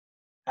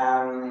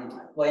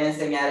Voy a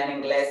enseñar en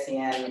inglés y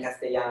en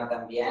castellano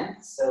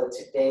también. So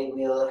today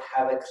we'll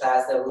have a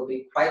class that will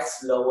be quite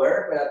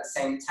slower, but at the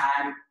same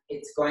time,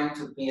 it's going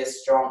to be a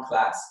strong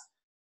class.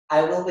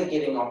 I will be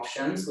giving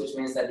options, which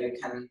means that you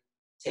can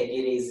take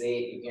it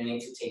easy if you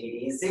need to take it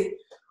easy,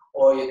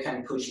 or you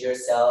can push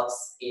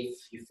yourselves if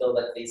you feel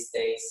that these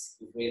days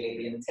you've really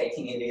been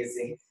taking it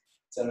easy.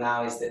 So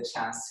now is the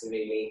chance to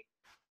really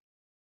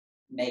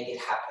make it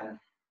happen.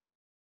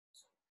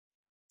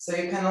 So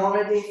you can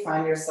already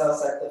find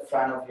yourselves at the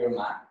front of your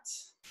mat,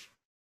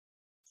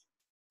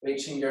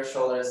 reaching your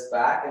shoulders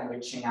back and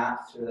reaching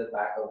up through the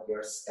back of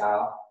your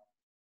skull.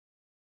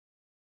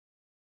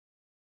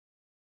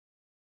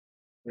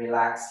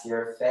 Relax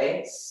your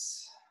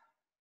face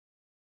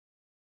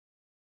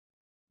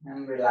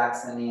and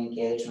relax any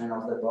engagement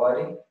of the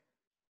body.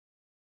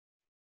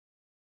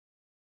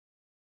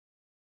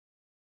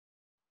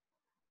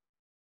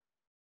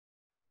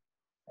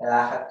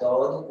 Relaja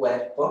todo tu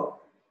cuerpo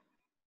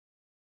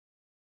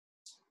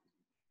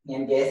y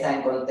empieza a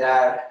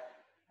encontrar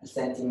el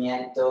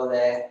sentimiento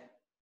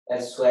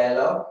del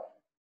suelo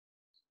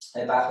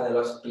debajo de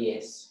los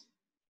pies.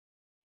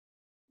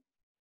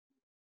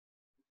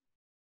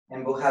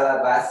 Empuja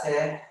la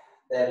base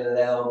del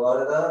dedo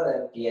gordo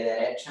del pie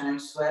derecho en el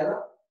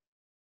suelo.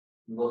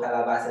 Empuja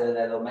la base del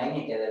dedo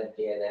meñique del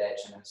pie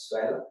derecho en el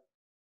suelo.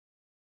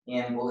 Y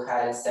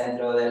empuja el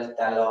centro del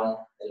talón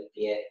del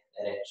pie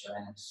derecho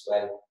en el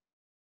suelo.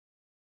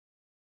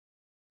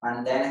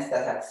 Mantén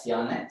estas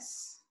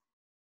acciones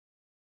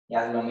y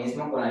haz lo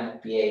mismo con el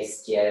pie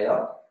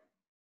izquierdo.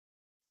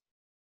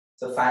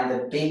 So find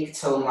the big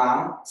toe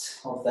mount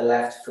of the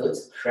left foot,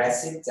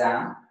 press it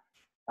down.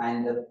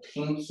 Find the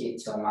pinky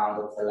toe mount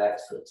of the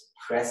left foot,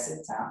 press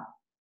it down.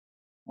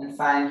 And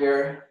find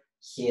your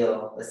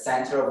heel, the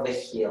center of the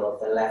heel of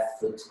the left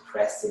foot,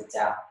 press it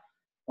down.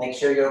 Make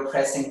sure you're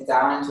pressing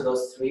down into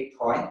those 3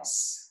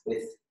 points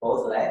with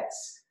both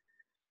legs,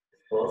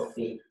 both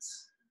feet.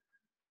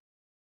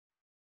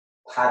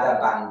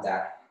 Pada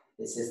Bandha.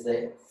 This is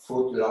the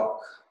foot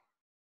lock.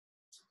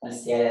 El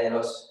cierre de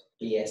los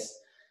pies.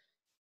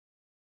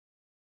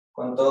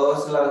 Con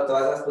todas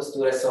las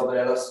posturas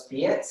sobre los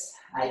pies,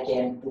 hay que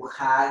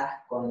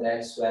empujar contra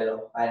el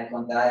suelo para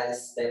encontrar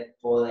este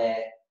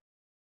poder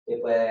que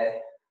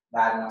puede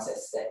darnos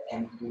este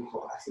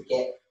empujo. Así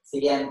que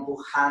sigue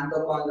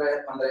empujando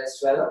contra el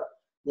suelo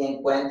y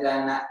encuentra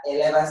una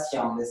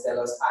elevación desde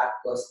los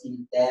arcos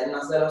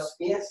internos de los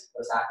pies,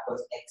 los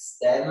arcos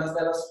externos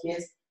de los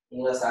pies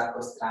y los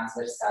arcos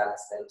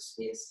transversales de los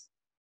pies.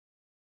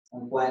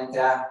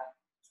 Encuentra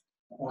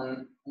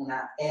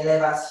una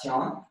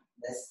elevación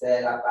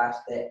desde la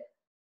parte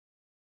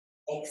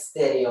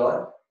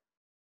exterior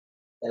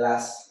de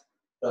las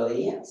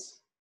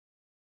rodillas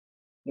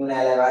y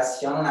una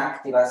elevación, una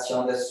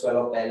activación del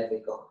suelo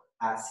pélvico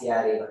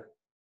hacia arriba.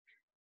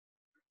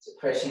 So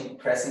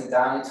pressing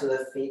down into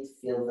the feet,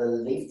 feel the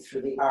lift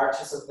through the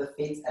arches of the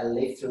feet, a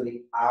lift through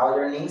the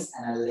outer knees,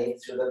 and a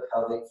lift through the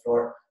pelvic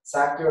floor.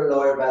 Suck your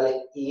lower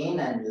belly in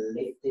and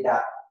lift it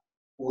up.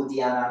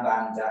 Uddiyana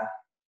Bandha.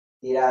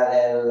 Tira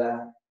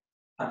del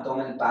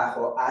abdomen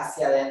bajo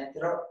hacia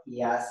adentro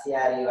y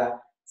hacia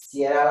arriba.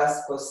 Cierra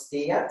las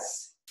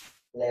costillas,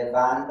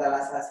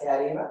 levántalas hacia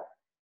arriba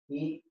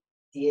y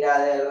tira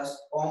de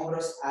los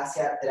hombros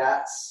hacia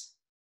atrás,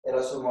 de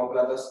los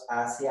omóplatos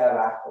hacia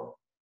abajo.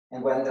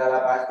 Encuentra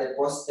la parte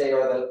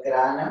posterior del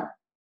cráneo,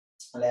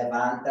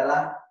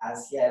 levántala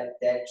hacia el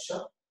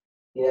techo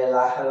y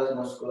relaja los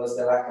músculos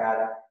de la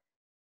cara.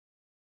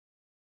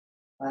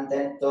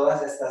 Mantén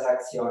todas estas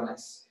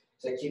acciones.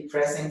 So keep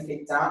pressing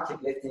feet down,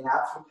 keep lifting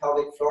up through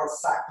pelvic floor,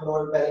 suck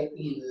lower belly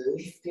in,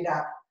 lift it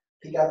up,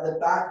 pick up the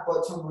back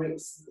bottom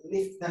ribs,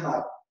 lift them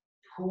up,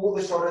 pull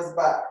the shoulders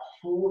back,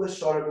 pull the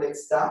shoulder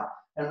blades down,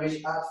 and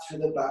reach up through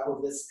the back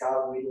of the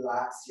skull,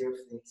 relax your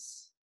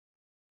face.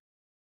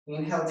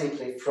 Inhale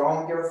deeply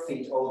from your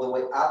feet all the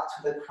way up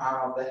to the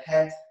crown of the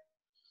head.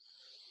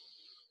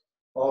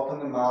 Open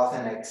the mouth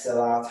and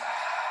exhale out.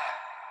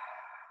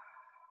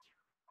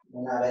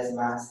 Una vez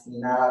más,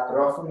 inhala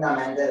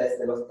profundamente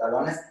desde los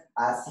talones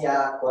hacia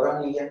la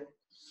coronilla.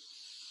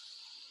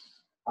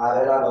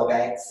 Abre la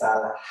boca,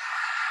 exhala.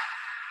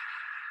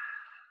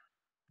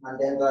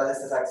 Mantén todas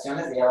estas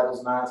acciones, lleva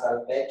tus manos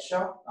al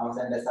pecho. Vamos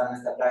a empezar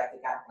nuestra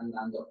práctica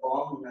andando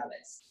Om una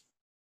vez.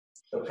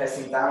 So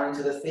pressing down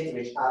into the feet,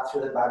 reach up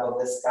through the back of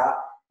the skull.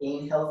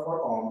 Inhale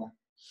for Om.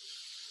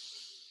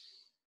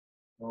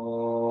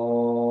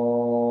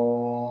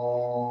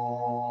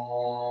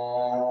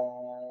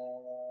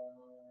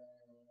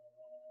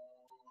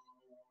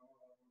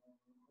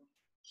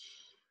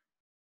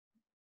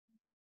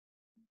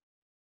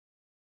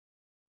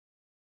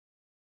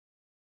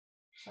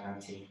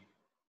 Shanti.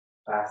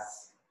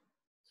 Paz.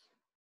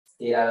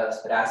 Estira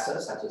los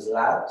brazos a tus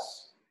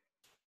lados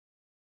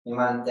y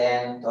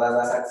mantén todas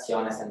las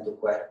acciones en tu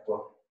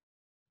cuerpo.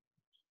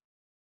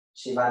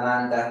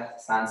 Shivananda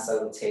Sun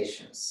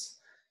Salutations.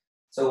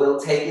 So we'll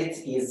take it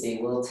easy,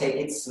 we'll take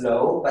it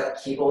slow, but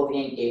keep all the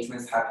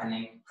engagements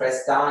happening.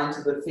 Press down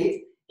into the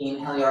feet,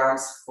 Inhale your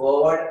arms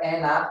forward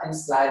and up and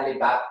slightly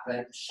back.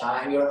 Then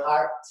shine your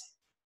heart.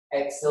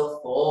 Exhale,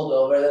 fold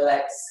over the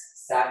legs.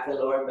 Sack the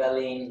lower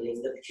belly in,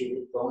 lift the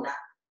pubic bone up.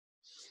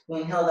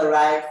 Inhale the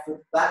right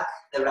foot back,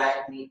 the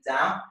right knee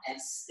down,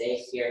 and stay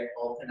here.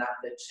 Open up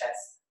the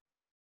chest.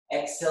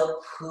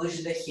 Exhale,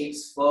 push the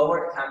hips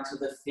forward, come to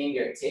the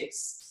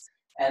fingertips.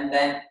 And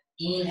then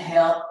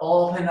inhale,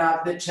 open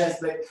up the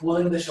chest by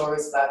pulling the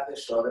shoulders back, the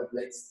shoulder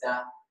blades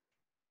down.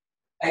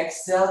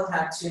 Exhale,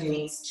 come to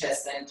knees,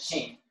 chest, and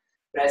chin.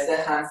 Press the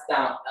hands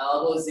down,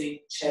 elbows in,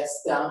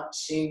 chest down,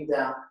 chin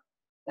down.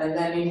 And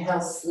then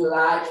inhale,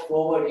 slide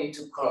forward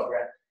into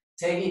cobra.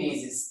 Take it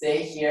easy,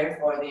 stay here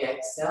for the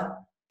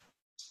exhale.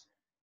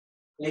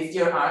 Lift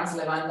your arms,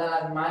 levanta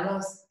las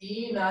manos,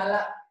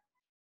 inhala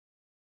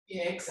y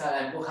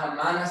exhala. Empuja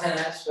manos en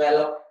el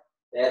suelo,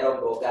 pero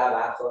boca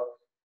abajo.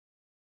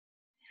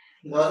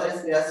 Dos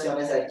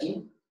respiraciones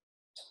aquí.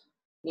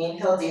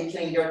 Inhale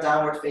deeply in your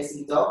downward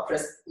facing dog.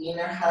 Press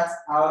inner hands,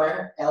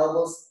 outer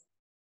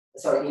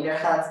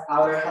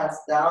hands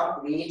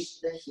down. Reach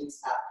the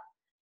hips up.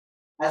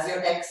 As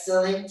you're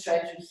exhaling, try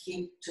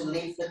to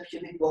lift the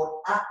pubic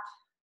bone up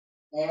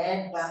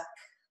and back.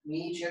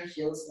 Reach your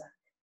heels back.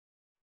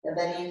 And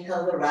then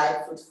inhale the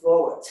right foot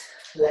forward.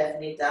 Left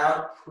knee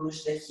down,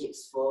 push the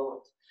hips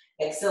forward.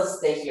 Exhale,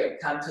 stay here.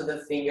 Come to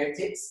the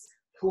fingertips.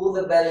 Pull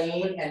the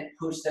belly in and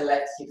push the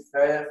left hip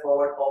further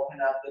forward.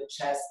 Open up the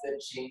chest, the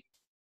chin.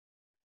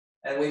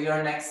 And with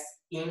your next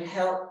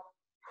inhale,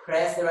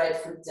 press the right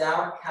foot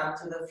down, come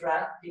to the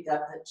front, pick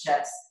up the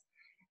chest.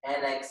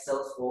 And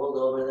exhale, fold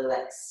over the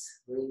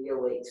legs. Bring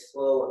your weight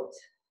forward.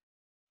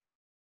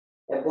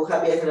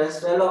 Empuja pies en el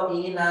suelo.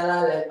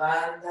 Inhala,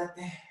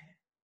 levántate.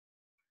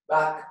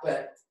 Back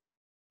bend.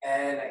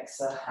 And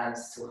exhale,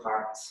 hands to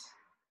heart.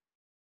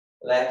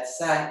 Left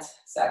side,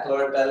 sack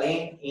lower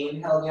belly.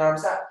 Inhale the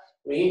arms up.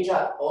 Reach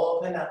up,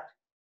 open up.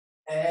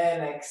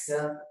 And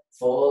exhale,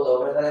 fold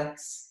over the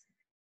legs.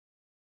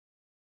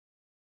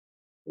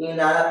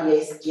 Inhala, pie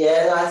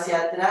izquierdo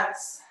hacia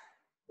atrás.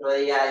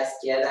 Rodilla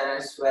izquierda en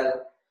el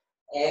suelo.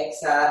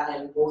 Exhala,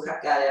 empuja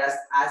caderas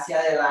hacia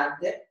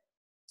adelante.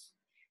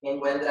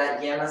 Encuentra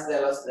yemas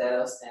de los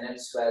dedos en el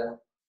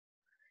suelo.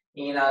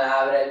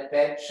 Inhala, abre el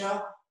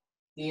pecho.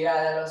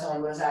 Tira de los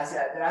hombros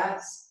hacia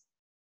atrás.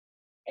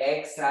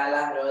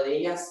 Exhala,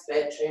 rodillas,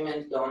 pecho y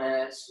mentón en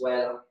el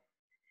suelo.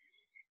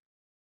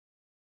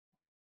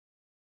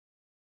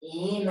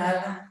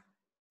 Inhala,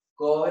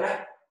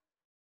 cobra.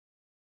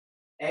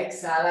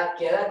 Exhala,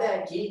 quédate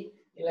aquí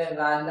y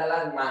levanta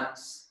las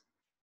manos.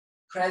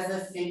 Press the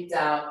feet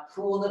down,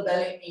 pull the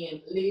belly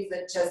in, lift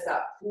the chest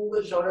up, pull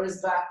the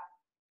shoulders back.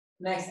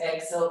 Next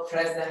exhale,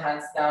 press the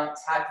hands down,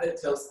 tuck the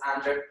toes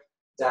under,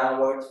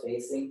 downward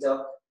facing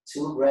dog.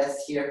 2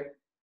 breaths here.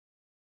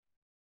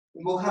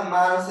 Empuja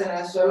manos en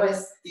el suelo,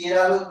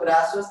 estira los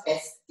brazos,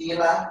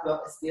 estira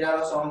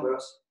los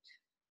hombros.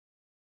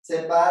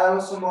 Separa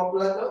los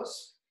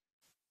omóplatos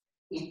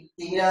y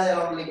tira del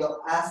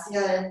ombligo hacia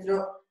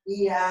adentro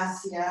y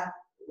hacia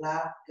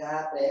la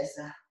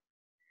cabeza.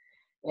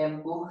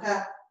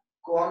 Empuja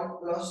con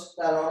los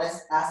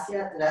talones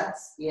hacia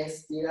atrás y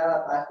estira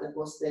la parte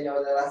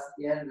posterior de las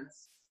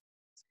piernas.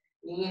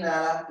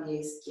 Inhala, pie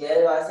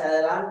izquierdo hacia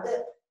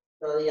adelante,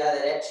 rodilla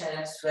derecha en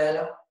el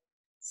suelo.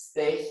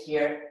 Stay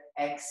here.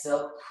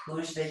 Exhale,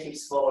 push the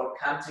hips forward.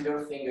 Come to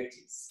your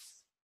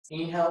fingertips.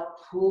 Inhale,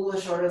 pull the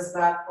shoulders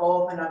back,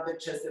 open up the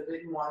chest a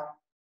bit more.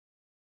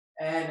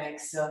 And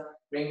exhale,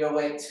 bring your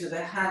weight to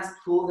the hands,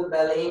 pull the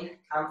belly in,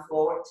 come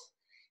forward.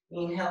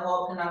 Inhale,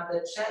 open up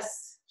the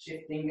chest,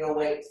 shifting your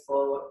weight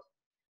forward.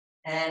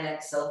 And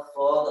exhale,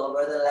 fold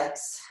over the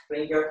legs.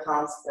 Bring your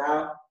palms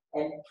down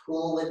and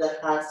pull with the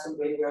hands to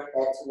bring your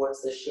head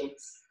towards the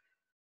shins.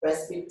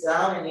 Press feet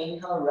down and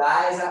inhale,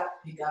 rise up,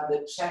 pick up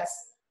the chest,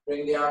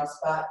 bring the arms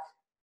back.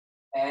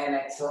 And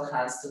exhale,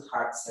 hands to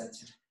heart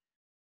center.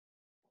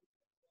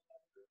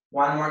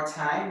 One more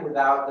time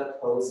without the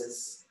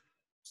poses.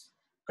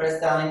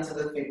 Press down into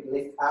the feet,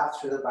 lift up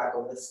through the back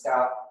of the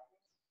scalp.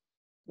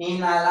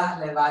 Inhala,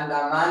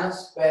 levanta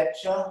manos,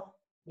 pecho,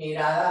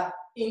 mirada,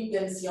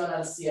 intención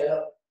al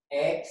cielo.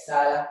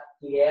 Exhala,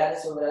 gira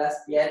sobre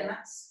las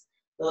piernas,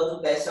 todo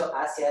tu peso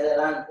hacia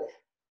adelante.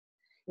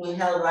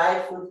 Inhale,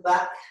 right foot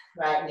back,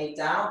 right knee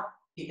down,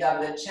 pick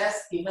up the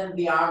chest, even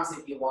the arms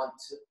if you want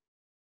to.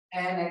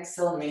 And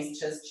exhale,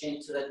 knees, chest,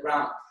 chin to the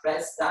ground.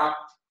 Press down,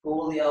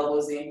 pull the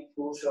elbows in,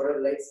 pull shoulder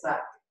blades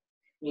back.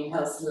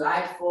 Inhale,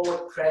 slide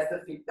forward, press the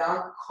feet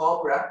down,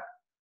 cobra.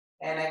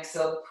 And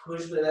exhale,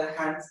 push with the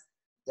hands,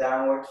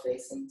 downward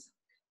facing.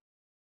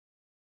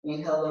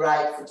 Inhale the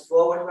right foot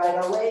forward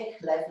right away,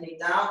 left knee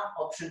down,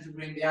 option to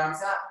bring the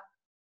arms up.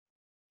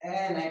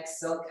 And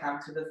exhale, come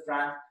to the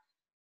front,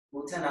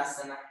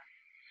 Uttanasana.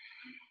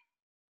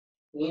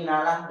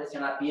 Inhala,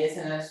 presiona pies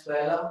en el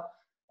suelo,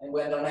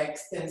 encuentra una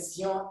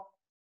extensión.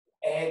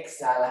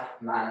 Exhala,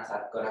 manos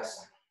al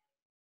corazón.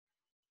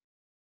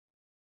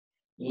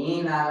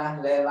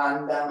 Inhala,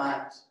 levanta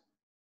manos.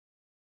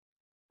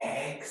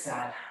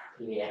 Exhala,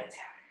 pliega.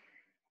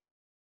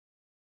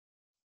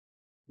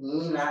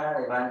 Inhala,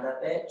 levanta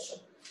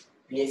pecho.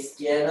 Pie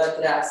izquierdo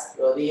atrás,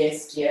 rodilla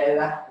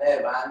izquierda,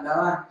 levanta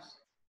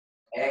manos.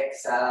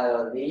 Exhala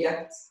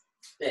rodillas,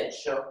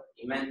 pecho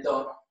y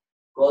mentón.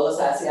 Codos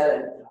hacia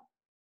adentro.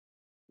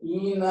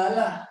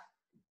 Inhala.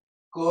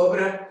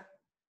 Cobra.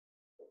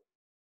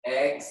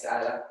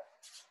 Exhala.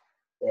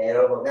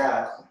 Pero boca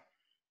abajo.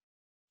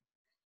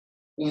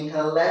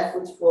 Inhale, left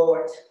foot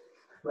forward.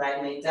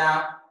 Right knee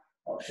down.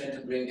 Option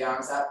to bring the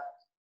arms up.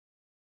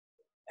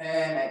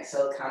 And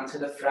exhale, come to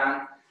the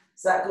front.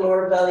 Suck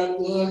lower belly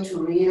in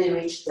to really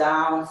reach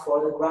down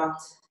for the ground.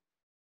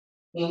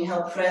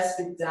 Inhale, press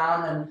it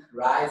down and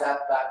rise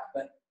up,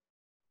 back.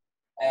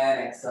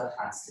 And exhale,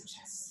 hands to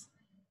chest.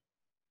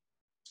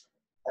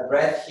 A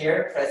breath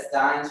here, press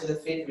down into the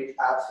feet, reach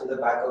out to the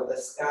back of the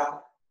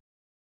scalp.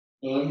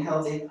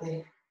 Inhale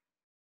deeply.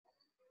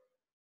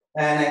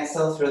 And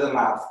exhale through the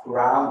mouth,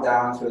 ground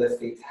down through the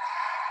feet.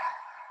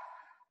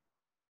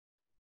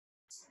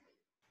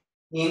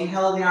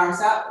 Inhale the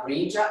arms up,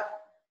 reach up.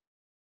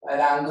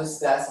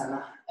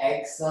 Padangusthasana.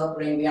 Exhale,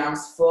 bring the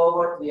arms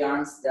forward, the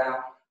arms down.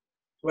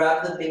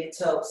 Grab the big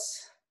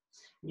toes.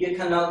 You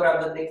cannot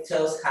grab the big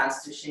toes,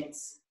 hands to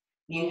shins.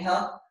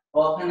 Inhale,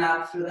 open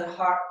up through the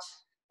heart.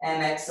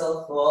 And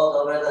exhale, fold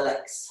over the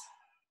legs.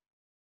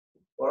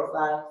 4,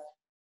 5.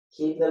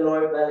 Keep the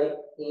lower belly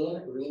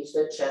in, reach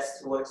the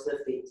chest towards the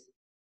feet.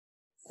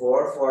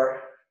 4,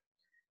 4.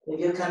 If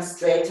you can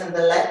straighten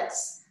the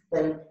legs,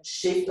 then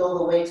shift all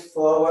the weight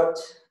forward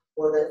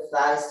for the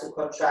thighs to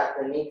contract,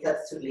 the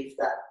kneecaps to lift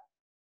up.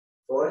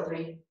 4,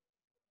 3.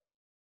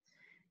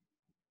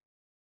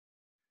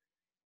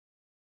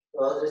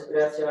 2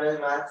 respiraciones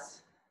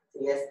más.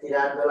 Sigue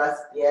estirando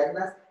las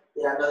piernas,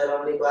 tirando del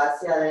ombligo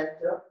hacia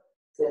adentro,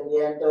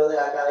 extendiendo de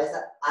la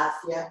cabeza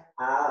hacia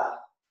abajo.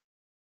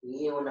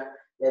 Y una,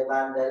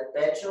 levanta el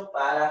pecho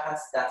para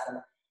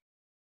Hastasana.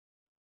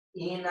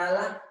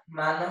 Inhala,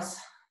 manos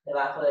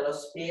debajo de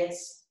los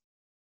pies.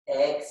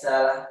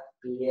 Exhala,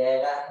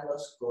 pliega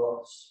los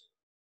codos.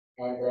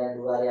 Entra en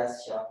tu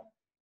variación.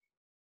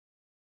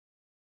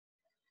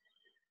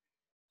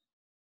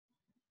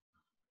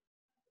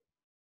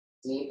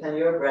 Deepen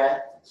your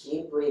breath,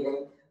 keep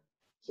breathing,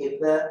 keep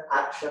the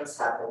actions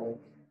happening.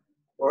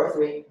 4,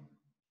 3.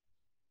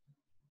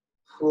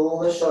 Pull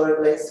the shoulder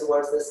blades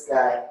towards the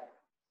sky.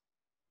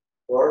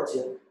 4,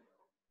 2.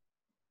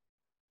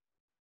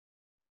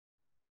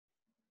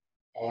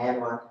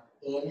 And 1.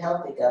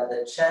 Inhale, pick up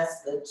the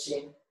chest, the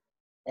chin.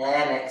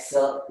 And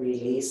exhale,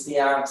 release the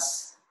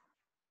arms.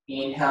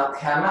 Inhale,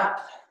 come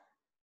up.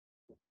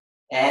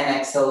 And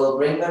exhale, we'll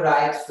bring the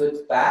right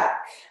foot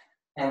back.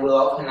 And we'll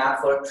open up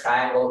for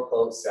triangle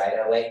pose right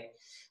away.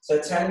 So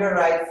turn your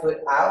right foot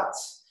out.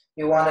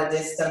 You want a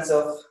distance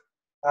of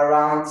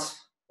around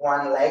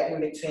 1 leg in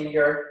between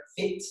your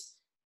feet.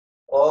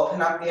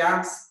 Open up the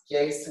arms,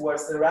 gaze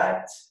towards the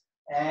right.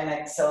 And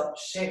exhale,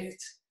 shift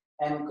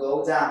and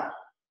go down.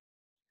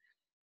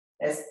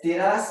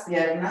 Estira las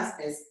piernas,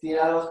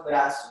 estira los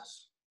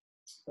brazos.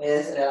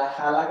 Puedes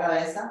relajar la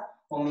cabeza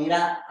o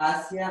mira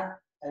hacia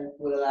el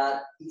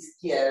pulgar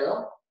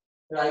izquierdo.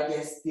 Pero hay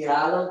que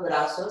estirar los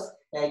brazos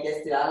y hay que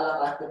estirar la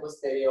parte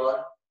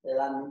posterior de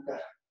la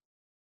nuca.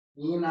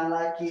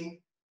 Inhala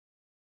aquí.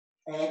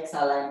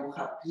 Exhala,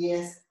 empuja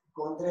pies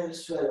contra el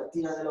suelo.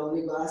 Tira del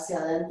ombligo hacia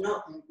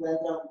adentro.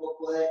 Encuentra un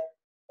poco de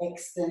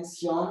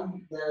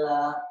extensión de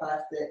la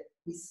parte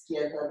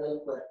izquierda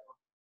del cuerpo.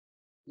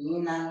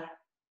 Inhala.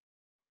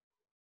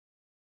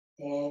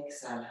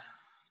 Exhala.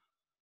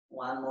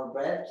 One more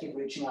breath. Keep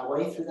reaching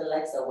away through the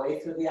legs, away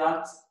through the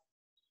arms.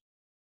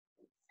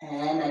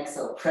 And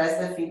exhale, press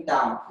the feet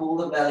down, pull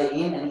the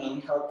belly in and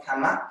inhale,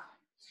 come up.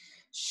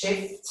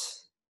 Shift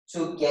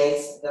to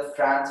gaze the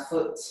front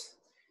foot.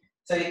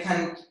 So you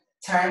can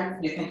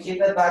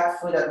keep the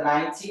back foot at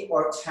 90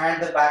 or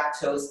turn the back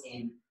toes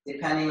in,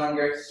 depending on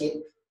your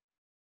hip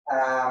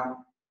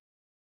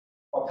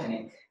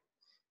opening.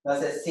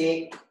 Entonces,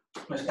 si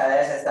tus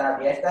caderas están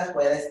abiertas,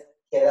 puedes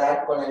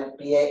quedar con el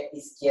pie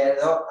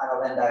izquierdo a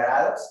 90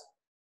 grados,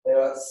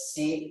 pero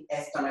si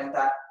esto no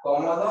está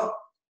cómodo,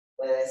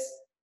 puedes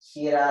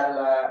girar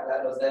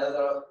los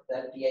dedos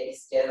del pie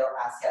izquierdo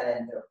hacia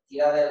adentro.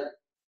 Tira del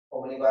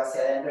ombligo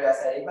hacia adentro y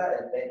hacia arriba,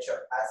 del pecho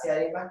hacia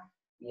arriba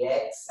y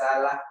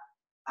exhala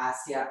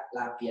hacia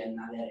la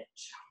pierna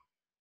derecha.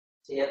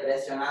 Sigue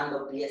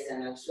presionando pies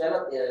en el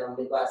suelo, tira el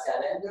ombligo hacia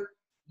adentro,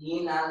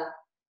 inhala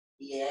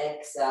y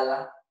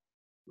exhala,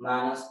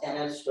 manos en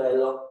el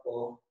suelo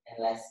o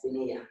en la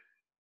espinilla.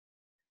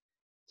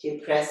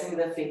 Keep pressing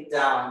the feet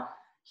down,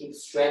 keep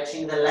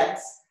stretching the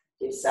legs.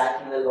 Keep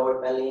sacking the lower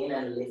belly in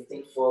and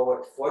lifting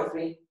forward. 4,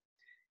 3.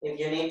 If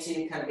you need to,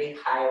 you can be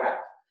higher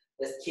up.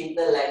 Just keep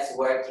the legs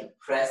working.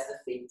 Press the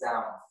feet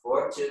down.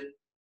 4, 2.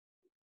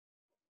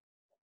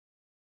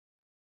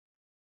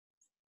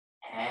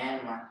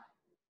 And 1.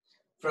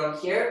 From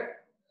here,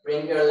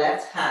 bring your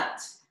left hand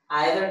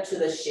either to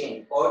the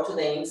shin or to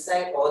the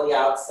inside or the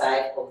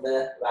outside of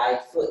the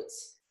right foot.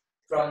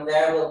 From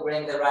there, we'll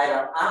bring the right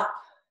arm up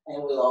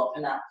and we'll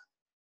open up.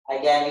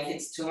 Again, if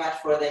it's too much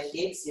for the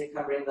hips, you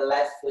can bring the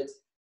left foot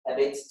a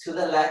bit to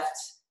the left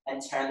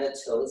and turn the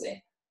toes in.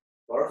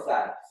 4,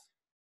 5.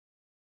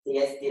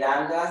 Sigue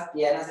estirando las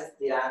piernas,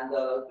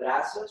 estirando los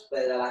brazos.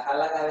 Puedes relajar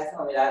la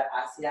cabeza o mirar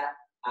hacia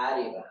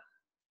arriba.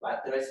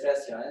 4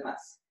 respiraciones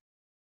más.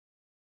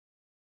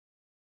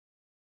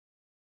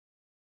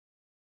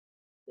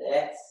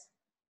 3.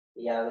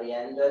 Y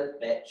abriendo el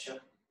pecho.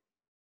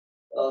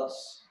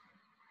 2.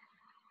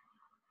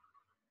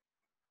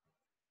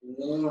 Y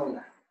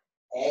 1.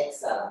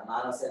 Exhala,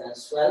 manos en el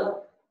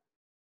suelo.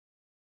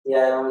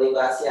 Tira el ombligo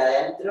hacia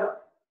adentro.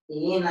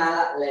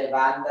 Inhala,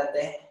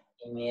 levántate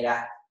y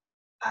mira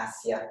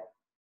hacia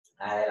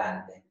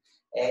adelante.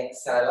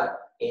 Exhala,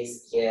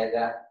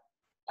 izquierda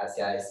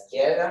hacia la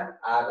izquierda.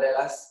 Abre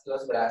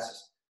los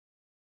brazos.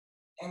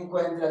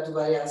 Encuentra tu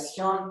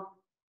variación.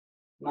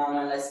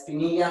 Mano en la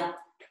espinilla.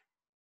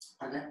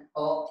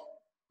 O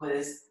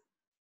puedes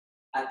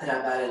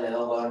atrapar el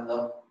dedo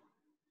gordo.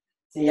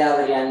 Sigue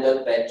abriendo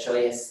el pecho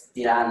y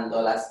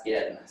estirando las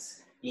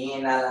piernas.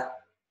 Inhala.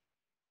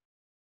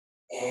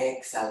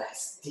 Exhala,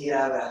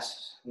 estira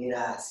brazos.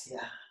 Mira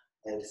hacia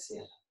el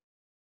cielo.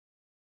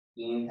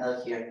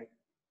 Inhale here.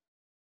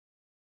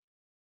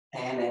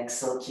 And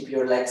exhale, keep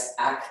your legs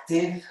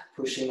active,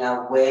 pushing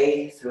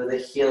away through the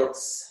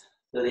heels,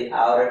 through the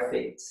outer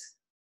feet.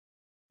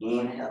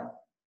 Inhale.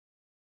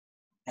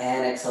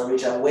 And exhale,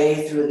 reach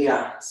away through the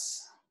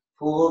arms.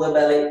 Pull the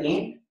belly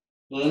in.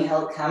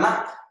 Inhale, come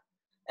up.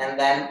 And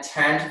then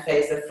turn to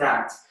face the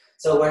front.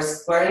 So we're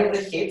squaring the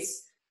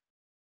hips,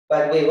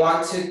 but we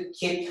want to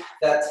keep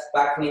that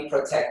back knee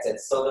protected.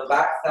 So the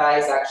back thigh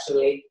is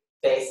actually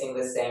facing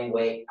the same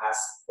way as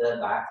the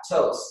back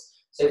toes.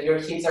 So if your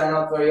hips are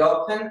not very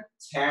open,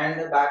 turn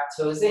the back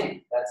toes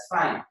in. That's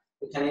fine.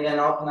 You can even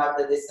open up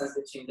the distance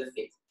between the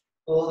feet.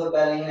 Pull the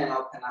belly in and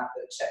open up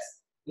the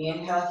chest.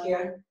 Inhale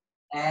here,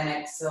 and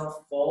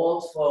exhale,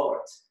 fold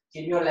forward.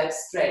 Keep your legs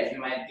straight. You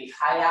might be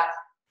high up,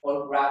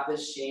 or grab the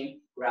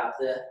shin, grab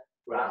the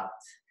ground.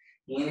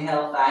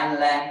 Inhale, find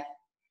length,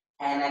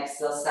 and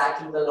exhale,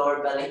 sucking the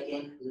lower belly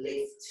in,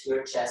 lift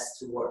your chest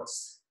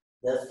towards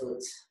the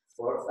foot.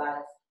 4,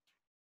 5.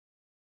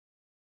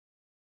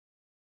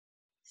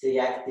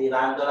 Sigue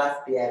activando las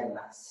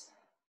piernas.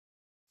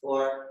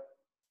 4.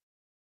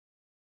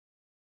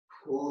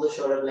 Pull the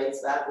shoulder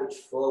blades back, reach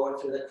forward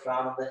through the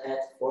crown of the head.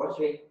 4,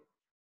 3.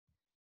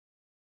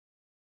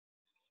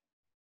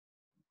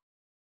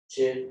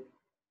 2.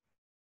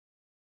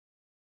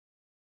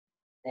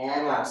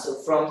 And 1.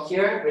 So from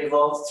here,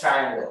 revolve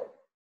triangle.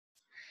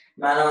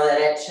 Mano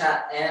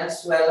derecha en el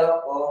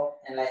suelo o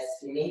en la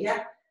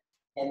espinilla.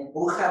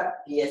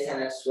 Empuja pies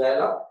en el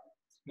suelo.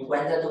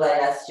 Encuentra tu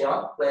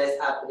variación. Puedes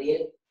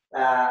abrir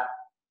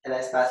el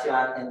espacio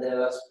entre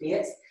los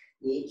pies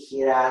y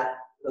girar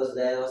los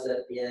dedos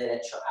del pie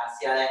derecho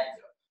hacia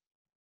adentro.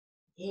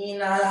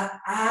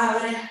 Inhala,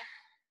 abre.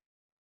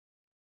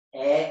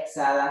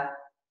 Exhala.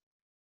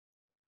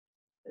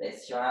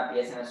 Presiona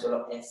pies en el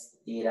suelo,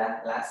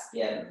 estira las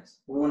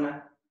piernas.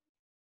 1.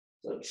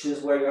 So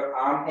choose where your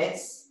arm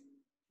is,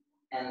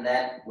 and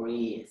then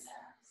breathe.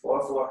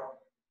 4, 4.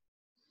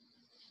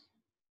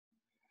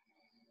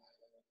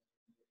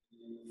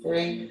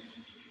 3.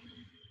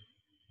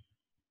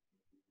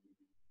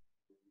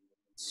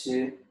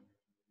 2.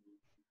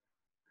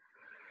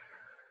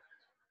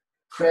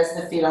 Press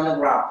the feet on the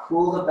ground.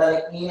 Pull the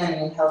belly in and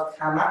inhale,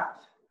 come up.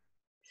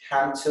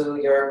 Come to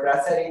your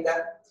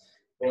bracerita.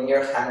 Bring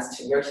your hands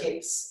to your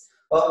hips.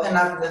 Open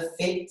up the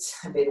feet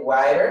a bit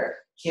wider.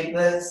 Keep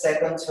the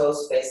second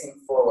toes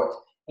facing forward.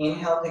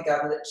 Inhale, pick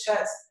up the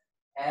chest.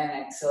 And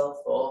exhale,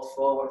 fold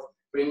forward.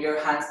 Bring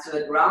your hands to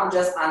the ground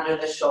just under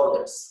the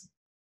shoulders.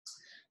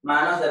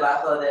 Manos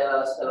debajo de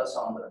los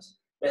hombros.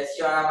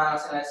 Presiona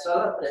manos en el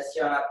suelo.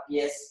 Presiona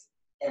pies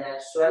en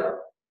el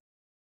suelo.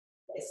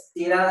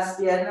 Estira las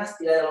piernas.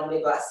 Tira el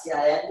ombligo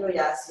hacia adentro y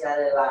hacia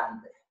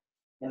adelante.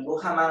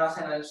 Empuja manos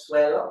en el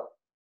suelo.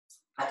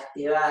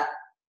 Activa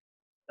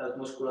los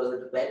músculos de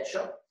tu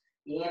pecho.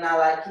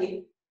 Inhala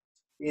aquí.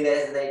 Y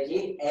desde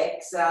aquí,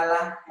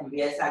 exhala.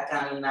 Empieza a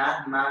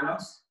caminar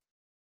manos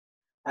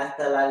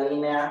hasta la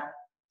línea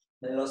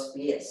de los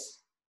pies.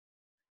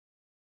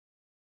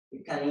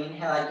 You can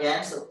inhale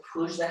again, so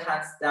push the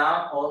hands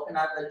down, open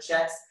up the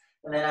chest,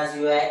 and then as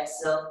you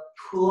exhale,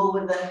 pull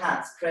with the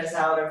hands, press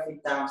outer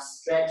feet down,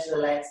 stretch the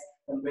legs,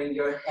 and bring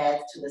your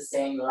head to the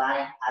same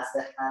line as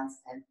the hands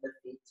and the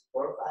feet.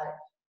 4, 5.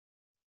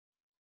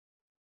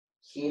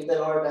 Keep the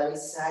lower belly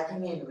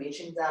sagging in,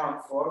 reaching down.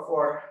 4,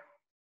 4.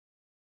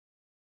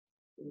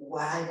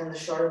 Widen the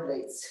shoulder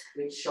blades,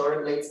 reach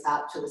shoulder blades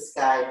up to the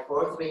sky.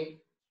 4,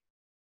 3.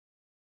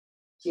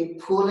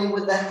 Keep pulling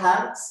with the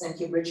hands and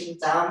keep reaching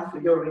down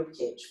through your rib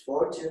cage.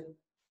 4, 2.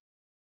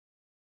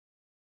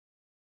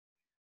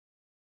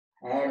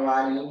 And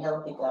 1,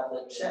 inhale, pick up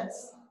the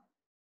chest.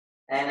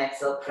 And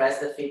exhale, press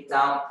the feet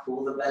down,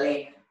 pull the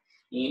belly.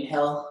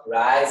 Inhale,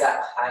 rise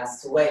up,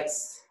 hands to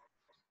waist.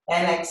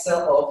 And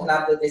exhale, open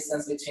up the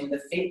distance between the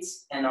feet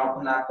and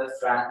open up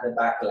the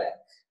back leg.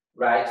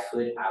 Right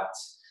foot out.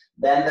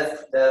 Then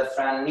the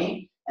front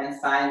knee and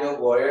find your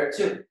warrior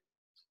 2.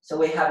 So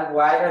we have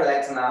wider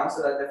legs now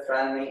so that the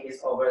front knee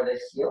is over the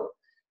heel.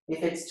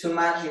 If it's too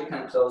much, you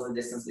can close the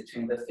distance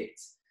between the feet.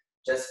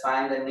 just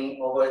find the knee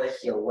over the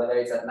heel, whether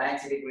it's at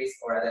 90 degrees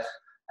or at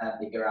a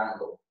bigger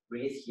angle.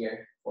 Breathe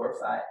here, 4,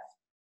 5.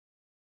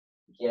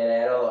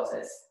 Guerrero 2,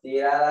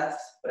 estira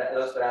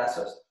los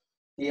brazos,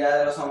 tira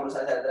de los hombros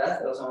hacia atrás,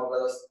 de los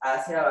hombros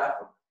hacia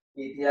abajo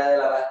y tira de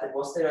la parte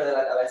posterior de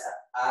la cabeza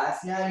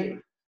hacia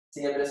arriba.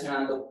 Sigue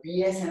presionando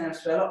pies en el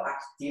suelo,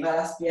 activa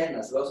las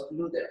piernas, los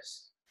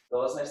glúteos.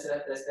 2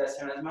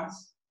 respiraciones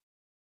más.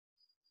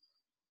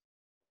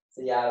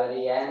 Sigue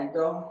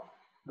abriendo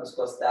los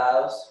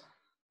costados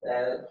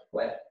del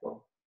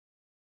cuerpo.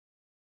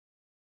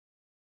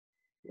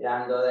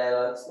 Tirando de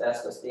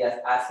las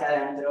costillas hacia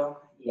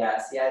adentro y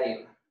hacia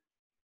arriba.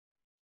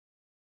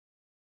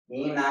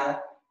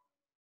 Inhala.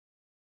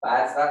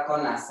 Pasa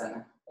con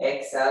asana.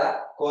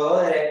 Exhala.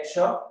 Codo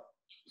derecho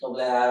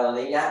sobre la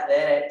rodilla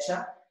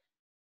derecha.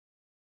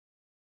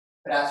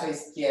 Brazo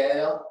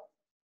izquierdo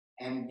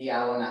en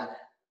diagonal.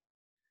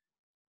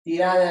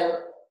 Tira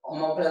del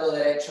omóplado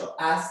derecho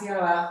hacia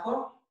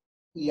abajo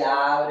y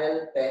abre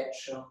el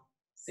pecho.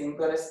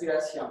 5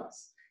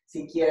 respiraciones.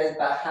 Si quieres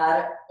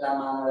bajar la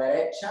mano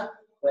derecha,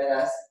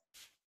 puedes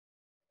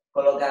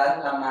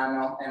colocar la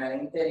mano en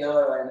el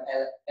interior o en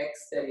el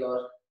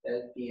exterior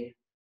del pie.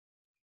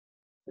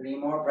 3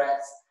 more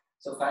breaths.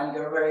 So find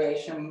your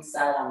variation in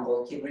side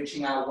angle. Keep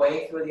reaching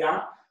away through the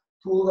arm.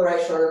 Pull the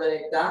right shoulder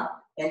blade down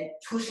and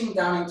pushing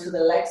down into the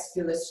legs.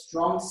 Feel a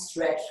strong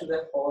stretch to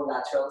the whole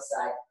lateral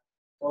side.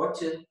 4,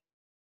 2.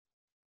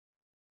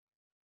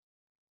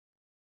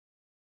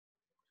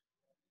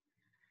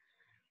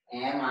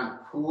 And 1.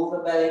 Pull the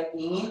belly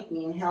in.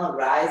 Inhale,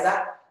 rise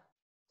up.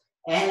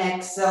 And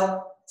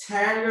exhale,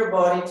 turn your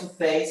body to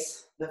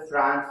face the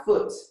front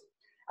foot.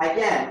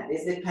 Again,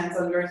 this depends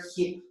on your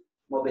hip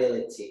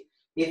mobility.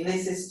 If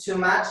this is too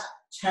much,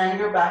 turn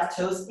your back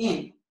toes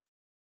in.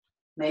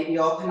 Maybe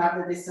open up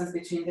the distance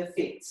between the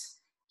feet.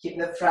 Keep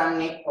the front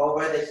knee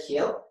over the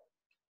heel.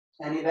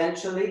 And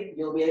eventually,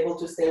 you'll be able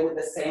to stay with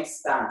the same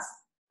stance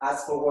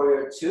as for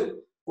warrior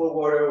 2, for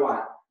warrior 1.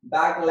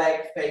 Back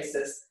leg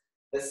faces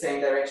the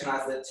same direction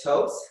as the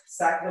toes.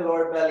 Suck the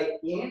lower belly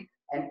in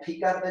and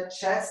pick up the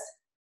chest.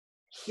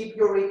 Keep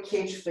your rib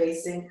cage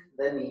facing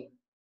the knee.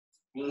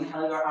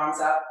 Inhale your arms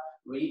up,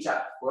 reach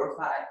up, 4,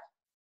 5.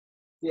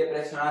 Sigue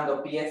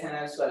presionando pies en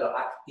el suelo.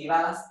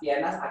 Activa las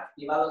piernas,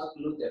 activa los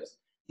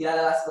glúteos. Tira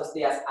de las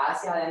costillas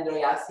hacia adentro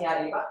y hacia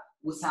arriba,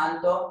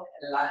 usando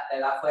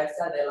la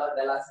fuerza de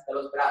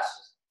los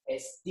brazos.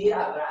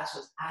 Estira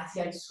brazos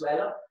hacia el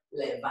suelo,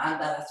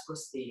 levanta las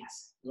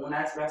costillas.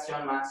 Una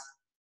respiración más.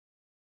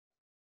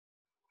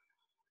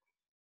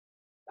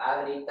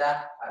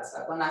 Ahorita,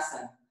 alza con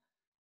asana.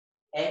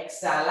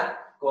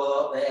 Exhala,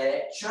 codo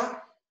derecho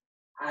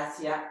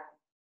hacia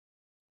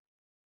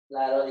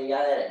la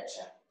rodilla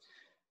derecha.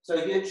 So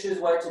you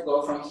choose where to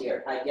go from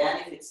here.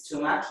 Again, if it's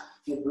too much,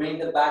 you bring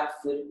the back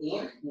foot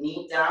in,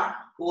 knee down,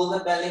 pull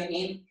the belly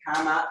in,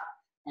 come up,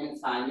 and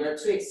find your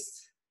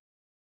twist.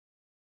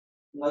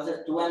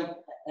 Entonces tú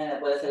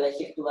puedes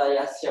elegir tu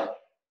variación.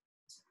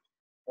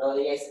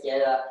 Rodilla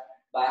izquierda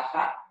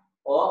baja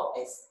o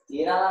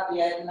estira la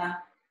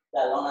pierna,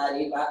 talón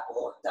arriba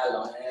o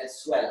talón en el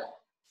suelo.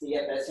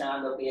 Sigue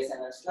presionando pies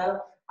en el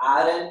suelo,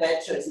 abre el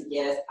pecho y si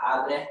quieres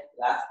abre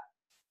las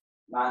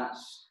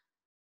manos.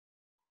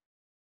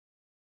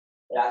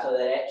 Brazo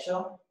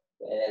derecho,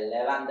 puede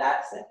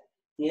levantarse,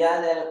 tira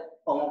del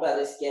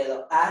omóplado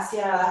izquierdo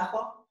hacia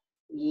abajo,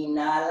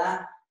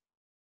 inhala,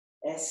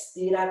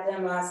 estírate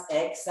más,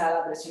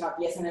 exhala, presiona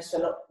pies en el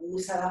suelo,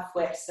 usa la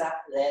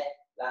fuerza de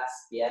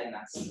las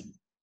piernas.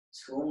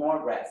 2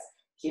 more breaths.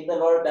 Keep the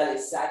lower belly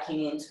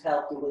sucking in to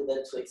help you with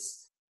the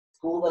twist.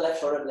 Pull the left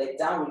shoulder blade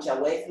down, reach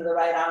away through the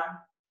right arm,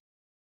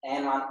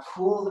 and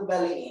pull the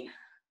belly in.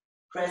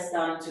 Press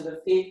down into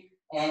the feet,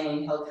 and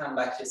inhale, come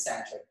back to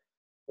center.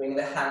 Bring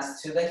the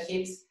hands to the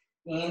hips.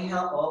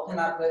 Inhale, open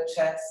up the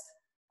chest,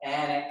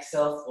 and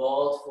exhale,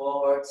 fold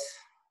forward.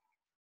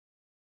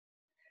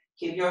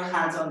 Keep your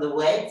hands on the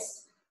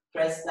weights.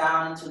 Press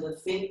down into the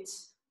feet.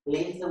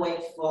 Lift the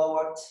weight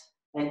forward,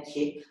 and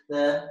keep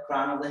the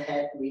crown of the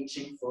head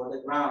reaching for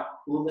the ground.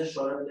 Pull the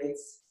shoulder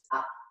blades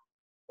up.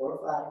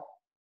 4,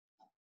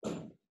 5.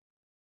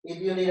 If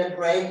you need a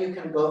break, you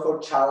can go for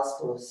child's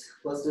pose.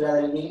 Postura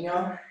del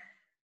niño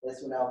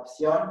es una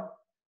opción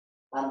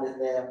antes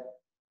de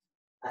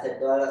hacer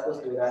todas las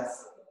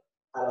posturas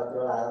al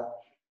otro lado.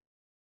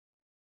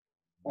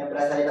 En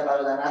Prasarita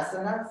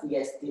Padottanasana,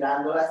 sigue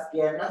estirando las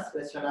piernas,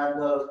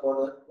 presionando los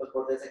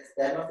bordes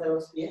externos de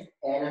los pies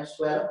en el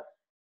suelo,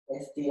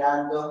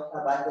 estirando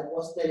la parte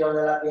posterior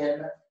de la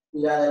pierna,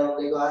 tira del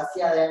ombligo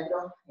hacia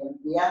adentro,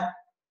 envía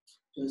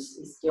tus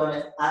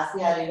isquiones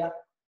hacia arriba,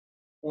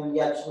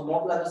 envía tus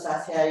omóplatos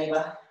hacia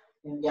arriba,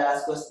 envía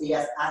las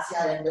costillas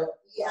hacia adentro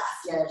y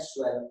hacia el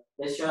suelo.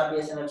 Presiona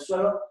pies en el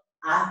suelo,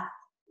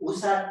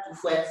 usa tu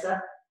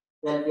fuerza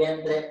del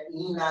vientre,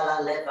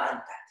 inhala,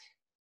 levántate.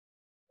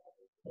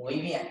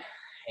 Muy bien,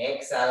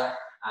 exhala,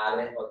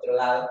 abre otro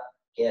lado,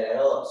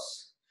 guerrero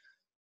 2.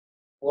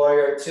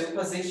 Warrior 2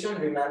 position,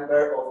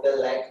 remember of the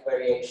leg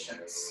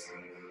variations.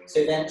 So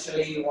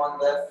eventually you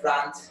want the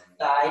front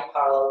thigh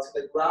parallel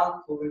to the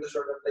ground, pulling the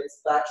shoulder blades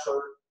back,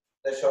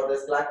 the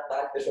shoulders back,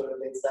 the shoulder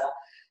blades down,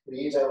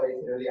 reach away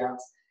through the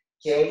arms.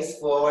 Gaze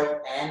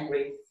forward and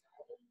breathe.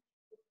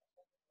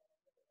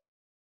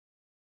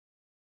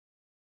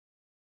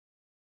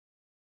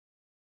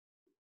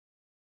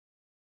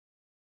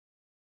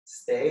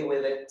 Stay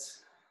with it.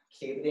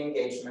 Keep the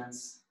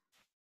engagements.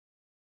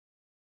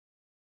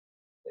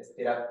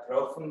 Respira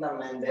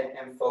profundamente,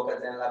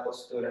 enfócate en la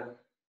postura.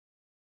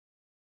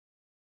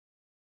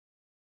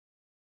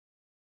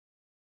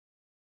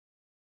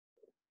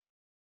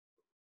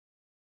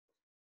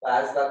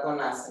 Baddha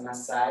Konasana,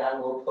 side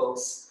angle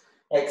pose.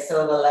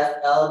 Exhale the left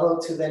elbow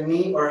to the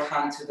knee or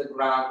hand to the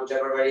ground,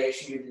 whichever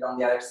variation you did on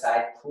the other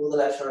side. Pull the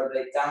left shoulder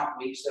blade down,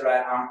 reach the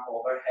right arm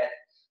overhead.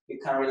 You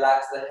can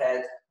relax the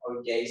head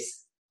or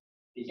gaze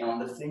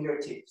beyond the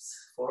fingertips.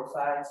 4,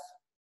 5.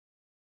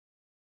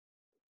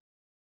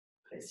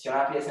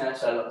 Presiona pies en el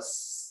suelo.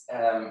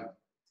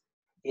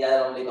 Tira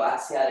el ombligo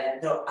hacia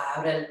adentro,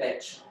 abre el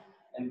pecho.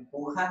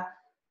 Empuja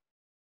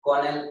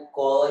con el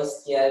codo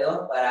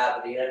izquierdo para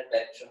abrir el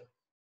pecho.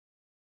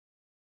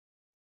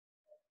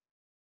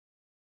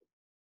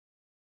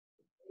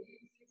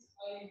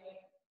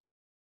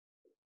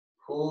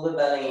 Pull the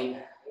belly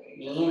in.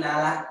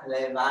 Inhala,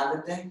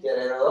 levántate,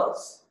 guerrero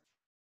 2.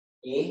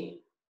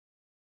 Y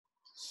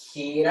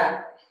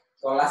gira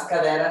con las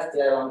caderas,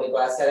 tira el ombligo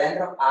hacia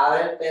adentro,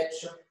 abre el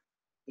pecho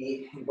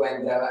y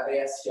encuentra la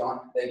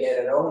variación de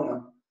guerrero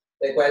 1.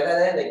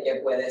 Recuerda de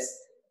que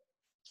puedes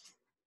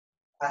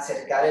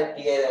acercar el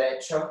pie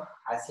derecho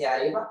hacia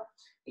arriba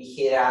y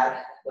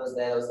girar los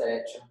dedos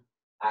derechos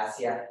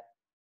hacia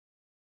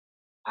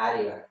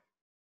arriba.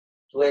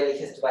 Tú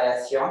eliges tu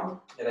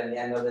variación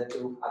dependiendo de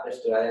tu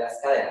apertura de las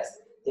caderas.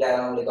 Tira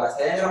el ombligo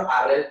hacia adentro,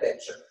 abre el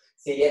pecho.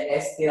 Sigue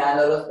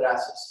estirando los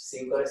brazos.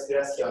 5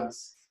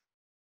 respiraciones.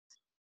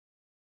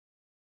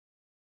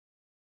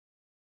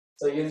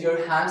 So use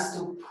your hands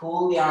to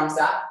pull the arms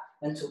up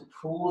and to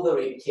pull the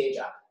rib cage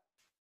up.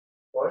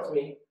 4,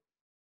 3.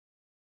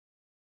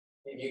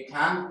 If you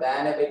can,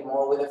 bend a bit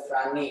more with the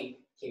front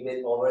knee. Keep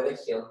it over the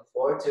heel.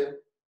 4, 2.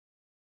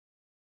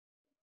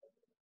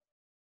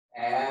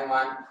 And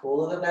 1.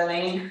 Pull the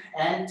belly in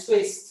and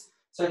twist.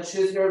 So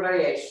choose your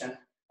variation.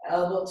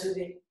 Elbow to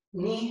the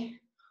knee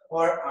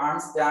or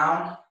arms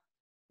down.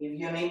 If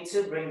you need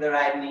to, bring the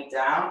right knee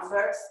down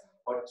first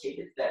or keep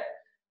it there.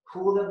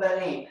 Pull the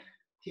belly in.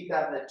 Pick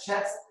up the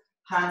chest.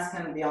 Hands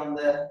can be on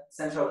the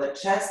center of the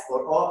chest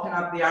or open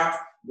up the arms.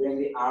 Bring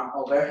the arm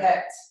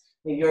overhead.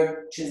 If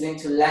you're choosing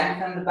to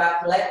lengthen the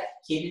back leg,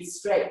 keep it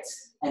straight.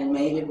 And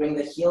maybe bring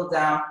the heel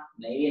down,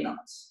 maybe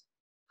not.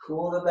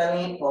 Pull the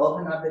belly in,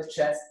 open up the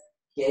chest,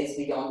 gaze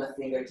beyond the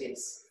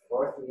fingertips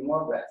for 3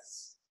 more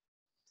breaths.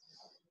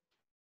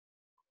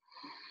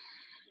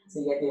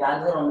 Sigue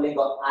tirando el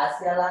ombligo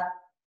hacia la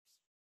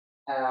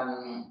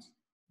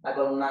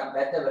columna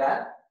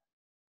vertebral.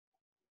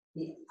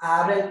 Y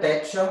abre el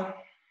pecho.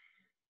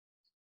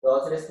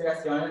 2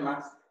 respiraciones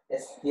más.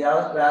 Estira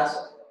los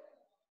brazos.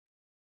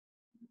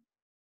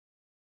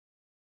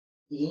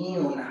 Y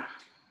 1.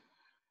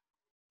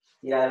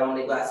 Tira el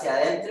ombligo hacia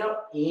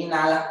adentro.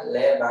 Inhala,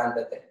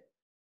 levántate.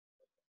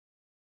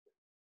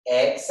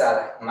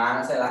 Exhala,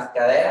 manos en las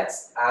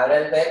caderas.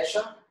 Abre el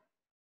pecho.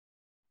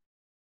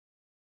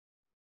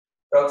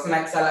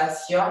 Próxima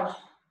exhalación.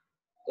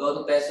 Todo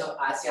tu peso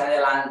hacia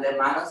adelante.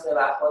 Manos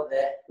debajo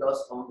de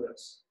los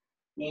hombros.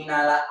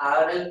 Inhala,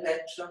 abre el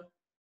pecho.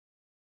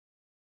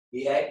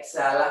 Y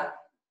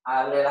exhala,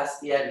 abre las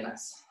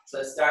piernas.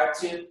 So start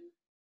to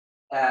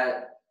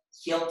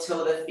heel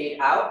toe the feet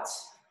out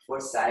for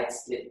side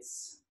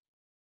splits.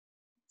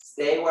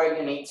 Stay where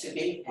you need to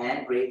be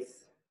and breathe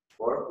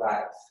for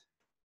 5.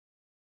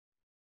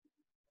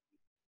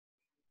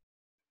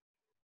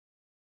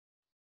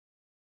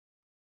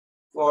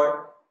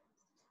 4.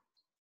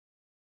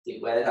 Si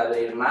puedes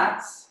abrir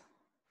más,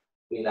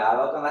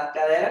 cuidado con las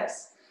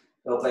caderas.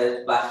 Lo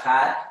puedes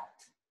bajar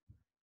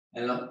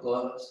en los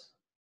codos.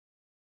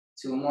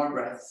 2 more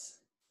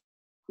breaths.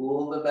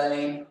 Pull the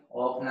belly in,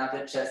 open up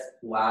the chest,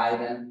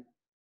 widen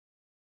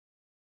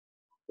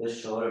the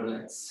shoulder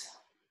blades.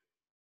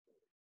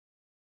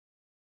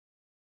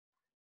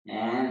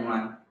 And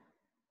 1.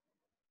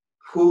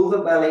 Pull the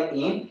belly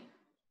in,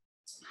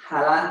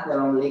 jala el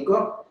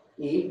ombligo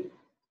y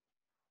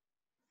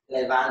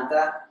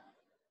levanta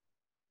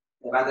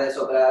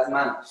sobre las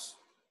manos.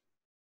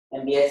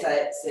 Empieza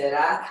a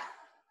cerrar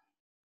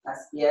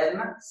las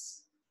piernas.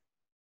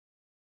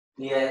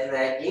 Y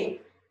desde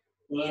aquí,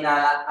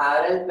 inhala,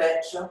 abre el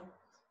pecho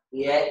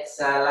y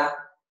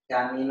exhala,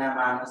 camina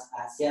manos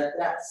hacia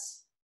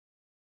atrás.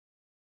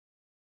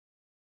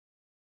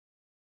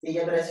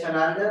 Sigue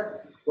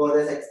presionando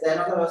bordes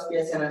externos de los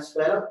pies en el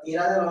suelo,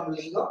 tira del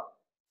ombligo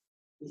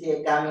y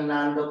sigue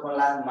caminando con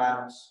las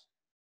manos.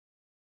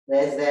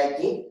 Desde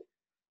aquí,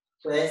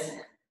 puedes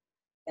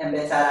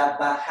empezar a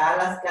bajar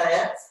las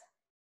caderas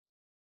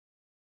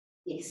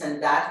y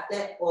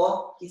sentarte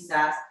o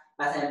quizás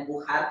vas a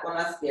empujar con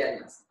las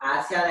piernas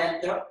hacia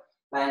adentro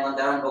para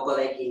encontrar un poco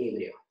de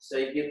equilibrio. So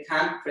if you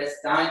can,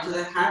 press down into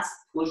the hands,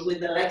 push with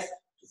the legs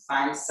to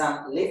find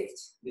some lift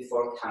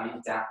before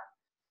coming down.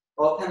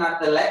 Open up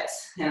the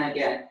legs, and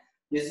again,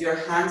 use your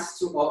hands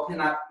to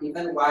open up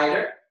even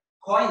wider,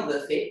 point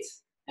the feet,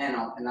 and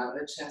open up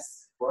the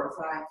chest. 4,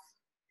 5.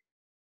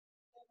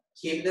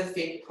 Keep the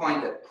feet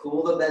pointed,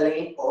 pull the belly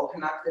in,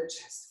 open up the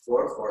chest.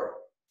 4, 4.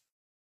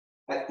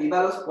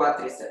 Activa los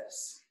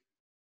cuádriceps,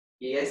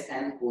 pies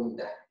en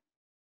punta.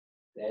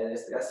 3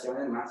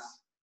 respiraciones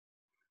más.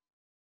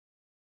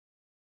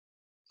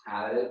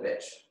 Abre el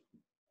pecho.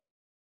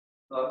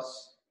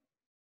 2.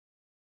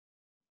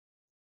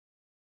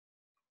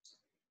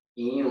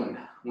 Y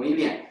 1. Muy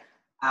bien.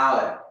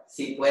 Ahora,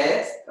 si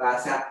puedes,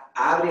 vas a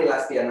abrir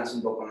las piernas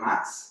un poco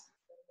más,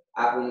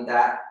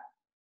 apuntar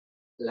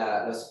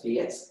los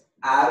pies,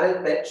 abre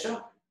el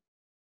pecho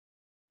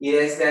y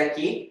desde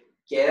aquí,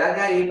 queda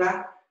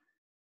arriba.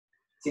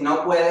 Si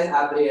no puedes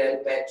abrir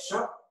el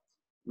pecho,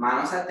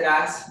 manos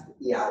atrás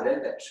y abre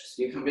el pecho.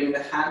 So you can bring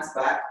the hands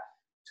back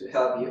to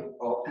help you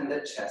open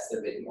the chest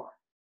a bit more.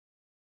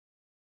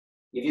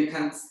 If you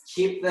can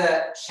keep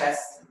the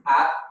chest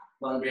up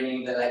when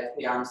bringing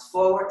the arms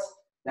forward,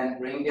 then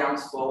bring the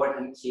arms forward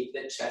and keep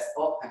the chest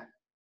open.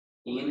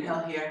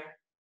 Inhale here,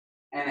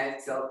 and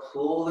exhale,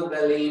 pull the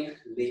belly in,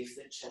 lift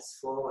the chest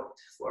forward.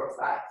 4,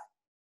 5.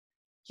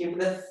 Keep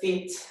the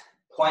feet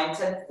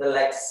pointed, the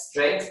legs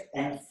straight,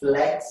 and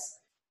flex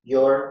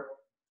your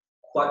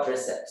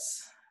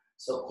quadriceps.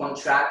 So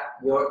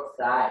contract your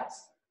thighs.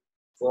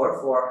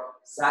 4, 4.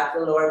 Suck the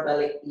lower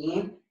belly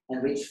in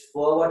and reach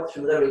forward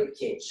through the rib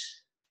cage.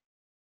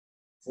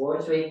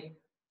 4, 3.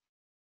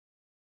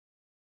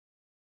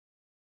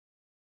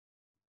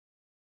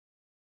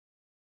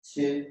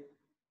 2.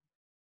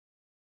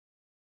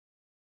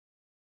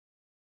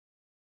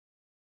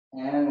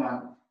 And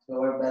 1.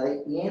 Lower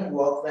belly in,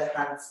 walk the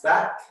hands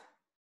back.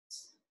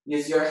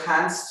 Use your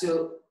hands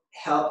to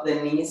help the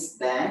knees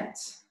bend.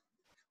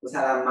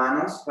 Usa las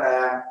manos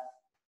para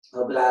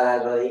doblar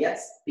las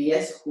rodillas,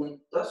 pies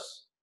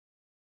juntos.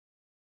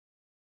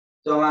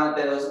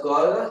 Tómate los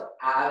codos,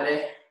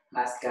 abre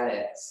las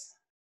caderas.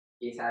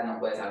 Quizás no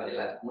puedes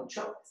abrirlas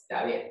mucho,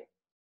 está bien.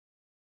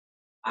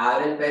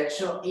 Abre el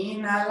pecho,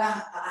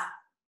 inhala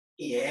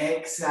y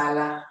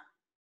exhala.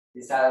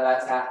 Quizás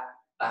vas a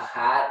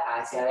bajar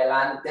hacia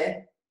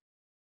adelante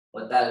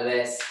o tal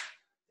vez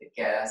te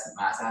quedas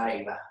más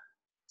arriba.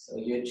 So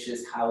you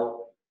choose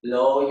how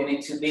low you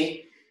need to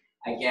be.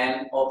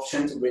 Again,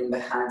 option to bring the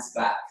hands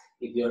back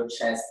if your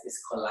chest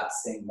is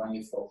collapsing when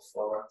you fall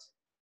forward.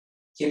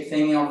 Keep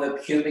thinking of the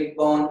pubic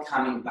bone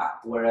coming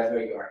back wherever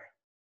you are.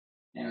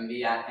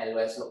 Envía el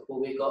hueso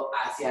púbico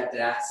hacia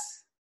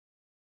atrás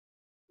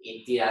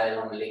y tira del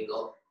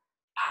ombligo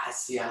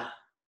hacia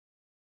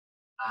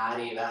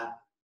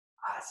arriba,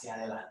 hacia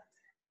adelante.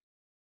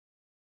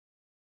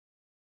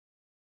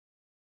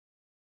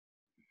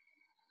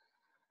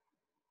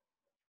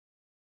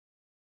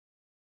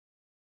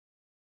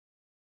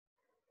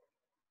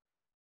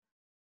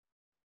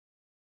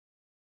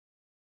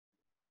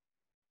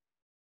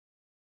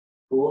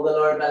 Pull the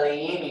lower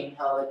belly in,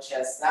 inhale the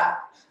chest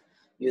up.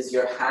 Use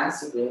your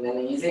hands to bring the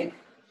knees in.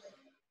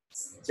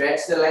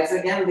 Stretch the legs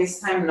again, this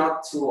time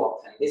not too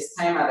open, this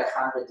time at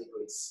 100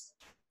 degrees.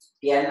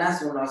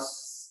 Piernas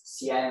unos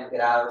 100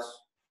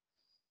 grados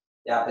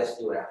de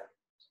apertura.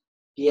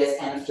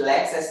 Pies en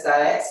flex esta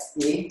vez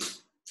y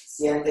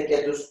siente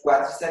que tus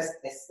cuádriceps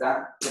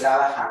están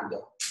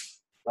trabajando,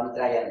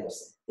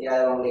 contrayéndose. Tira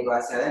el ombligo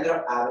hacia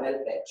adentro, abre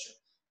el pecho.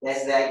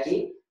 Desde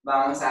aquí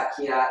vamos a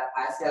girar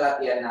hacia la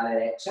pierna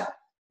derecha,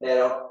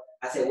 pero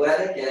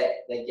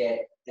asegúrate de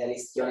que el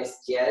isquion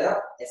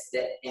izquierdo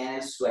esté en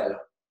el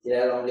suelo.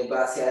 Tira el ombligo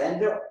hacia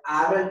adentro,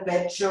 abre el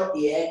pecho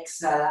y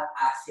exhala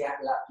hacia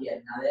la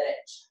pierna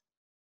derecha.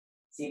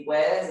 Si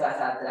puedes, vas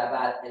a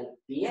atrapar el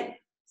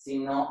pie, si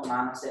no,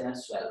 manos en el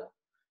suelo.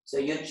 So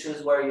you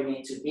choose where you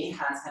need to be,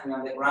 hands hanging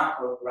on the ground,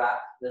 or grab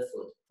the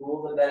foot.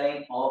 Pull the belly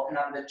in, open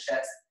up the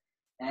chest,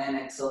 and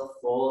exhale,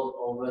 fold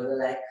over the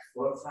leg.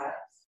 4, 5.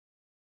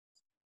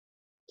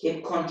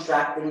 Keep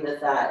contracting the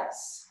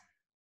thighs.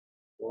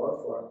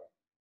 4, 4.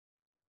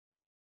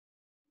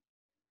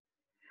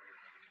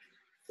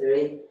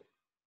 3,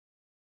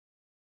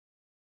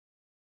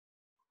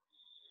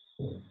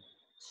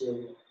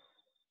 2,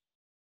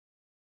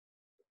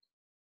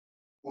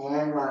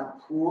 and 1.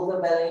 Pull the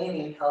belly in,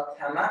 inhale,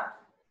 come up.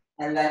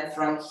 And then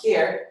from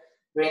here,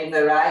 bring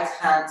the right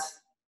hand,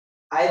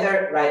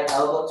 either right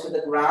elbow to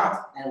the ground,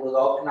 and we'll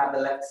open up the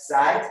left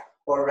side,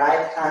 or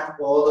right hand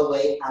all the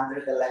way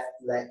under the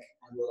left leg,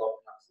 and we'll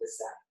open up to the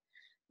side.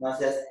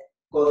 Entonces,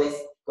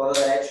 codo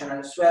derecho en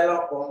el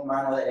suelo, o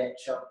mano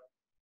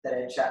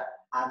derecha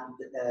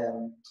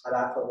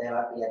abajo de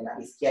la pierna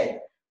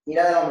izquierda.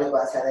 Tira el ombligo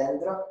hacia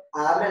adentro,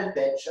 abre el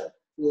pecho,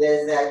 y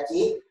desde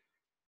aquí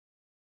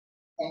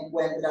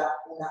encuentra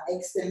una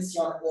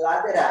extensión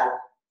lateral.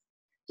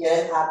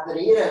 Quieres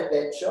abrir el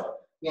pecho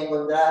y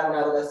encontrar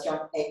una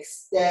rotación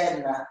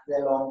externa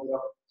del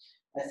hombro.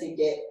 Así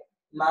que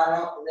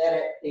mano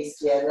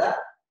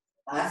izquierda,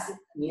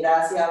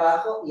 mira hacia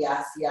abajo y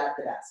hacia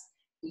atrás.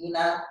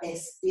 Inhala,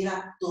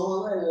 estira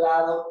todo el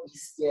lado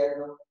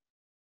izquierdo.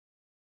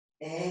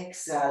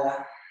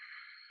 Exhala.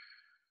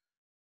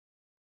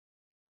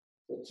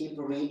 So keep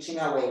reaching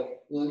away.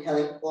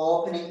 Inhaling,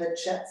 opening the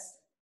chest.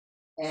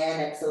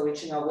 And exhale,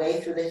 reaching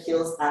away through the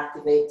heels,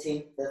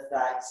 activating the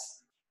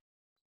thighs.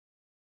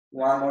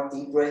 One more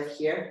deep breath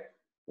here.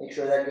 Make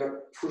sure that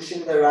you're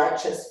pushing the right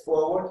chest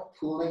forward,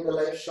 pulling the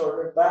left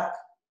shoulder back.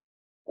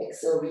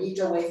 Exhale, reach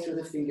away through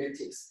the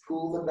fingertips.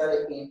 Pull the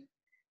belly in.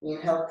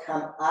 Inhale,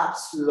 come up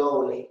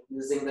slowly,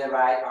 using the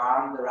right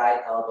arm, the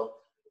right elbow.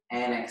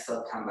 And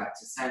exhale, come back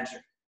to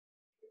center.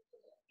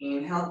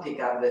 Inhale, pick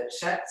up the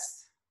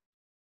chest.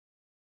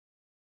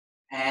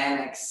 And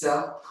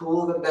exhale,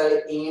 pull the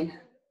belly in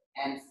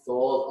and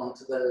fold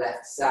onto the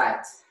left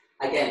side.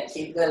 Again,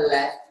 keep the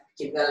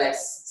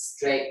legs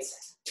straight,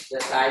 the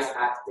thighs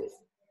active.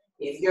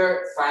 If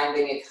you're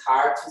finding it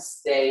hard to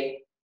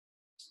stay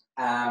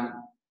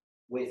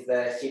with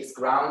the hips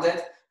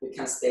grounded, you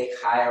can stay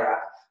higher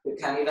up. You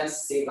can even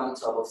sit on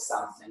top of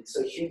something.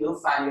 So if you do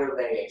find your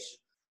variation,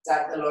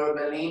 tuck the lower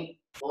belly,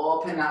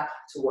 open up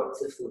towards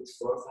the foot,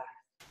 4,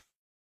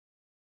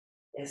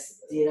 5.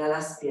 Estira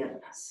las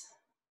piernas,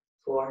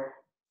 4.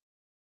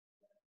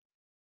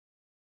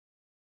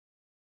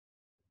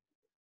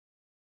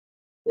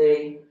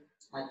 3,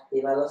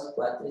 activa los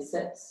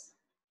cuádriceps.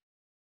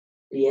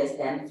 Pies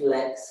en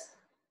flex,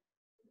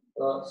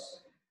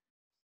 2.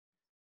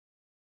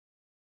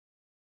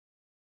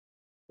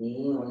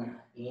 Y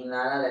 1.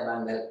 Inhala,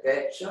 levanta el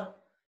pecho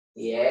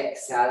y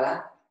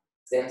exhala,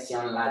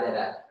 extensión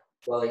lateral.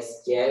 Codo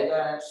izquierdo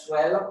en el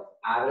suelo,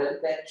 abre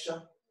el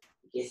pecho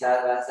y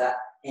quizás vas a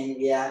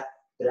enviar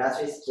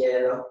brazo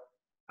izquierdo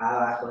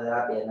abajo de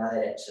la pierna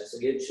derecha. So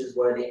you choose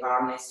where the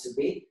arm needs to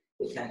be.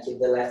 You can keep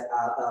the left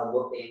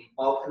elbow in.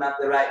 Open up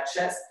the right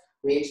chest,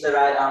 reach the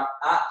right arm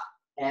up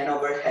and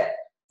overhead.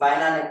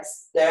 Find an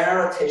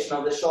external rotation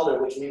of the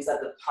shoulder, which means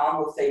that the palm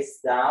will face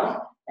down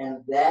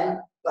and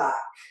then back.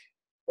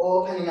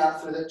 Opening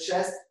up through the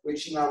chest,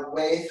 reaching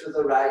away through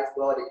the right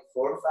body,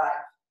 4, 5.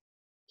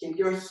 Keep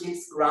your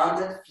hips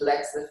grounded,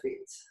 flex the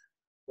feet,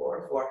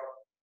 4, 4.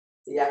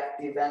 Sigue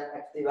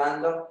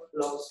activando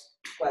los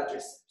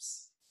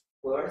cuádriceps,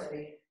 4,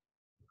 3.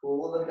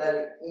 Pull the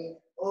belly in,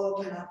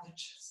 open up the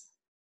chest.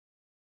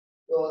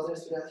 2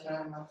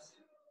 respiraciones más.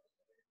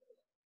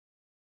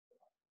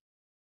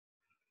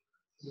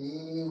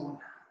 Y 1.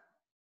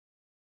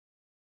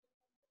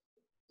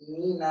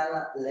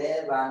 Inhala,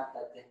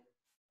 levántate.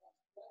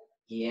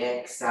 Y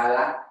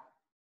exhala,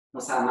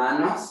 nos a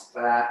manos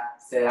para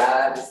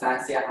cerrar la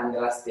distancia entre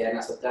las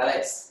piernas otra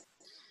vez.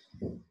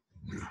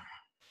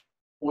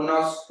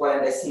 Unos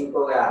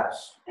 45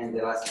 grados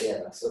entre las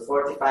piernas, so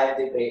 45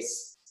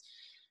 degrees.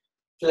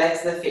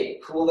 Flex the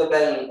feet, pull the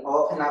belly in,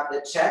 open up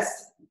the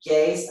chest,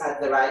 gaze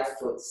at the right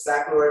foot,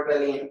 suck lower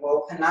belly in,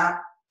 open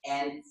up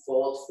and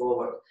fold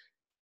forward.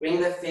 Bring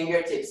the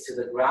fingertips to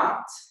the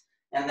ground,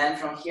 and then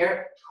from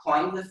here,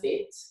 point the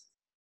feet,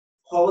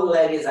 whole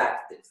leg is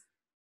active.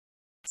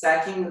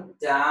 Sucking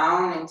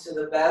down into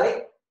the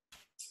belly,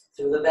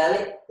 through the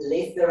belly,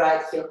 lift the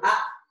right heel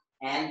up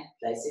and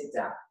place it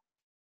down.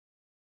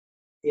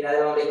 Tira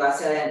del ombligo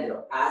hacia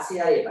adentro,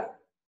 hacia arriba.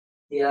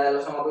 Tira de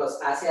los hombros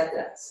hacia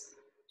atrás.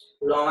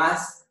 Lo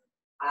más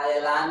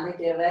adelante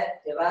que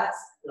vas,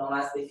 lo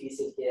más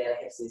difícil que el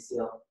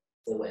ejercicio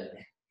se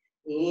vuelve.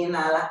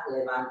 Inhala,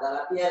 levanta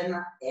la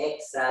pierna,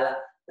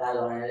 exhala,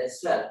 talón en el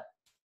suelo.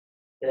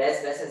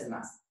 3 veces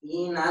más.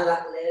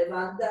 Inhala,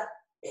 levanta,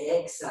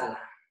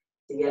 exhala.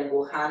 Sigue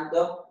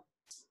empujando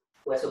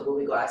hueso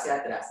púbico hacia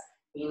atrás.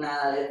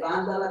 Inhala,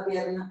 levanta la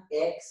pierna,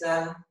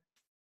 exhala.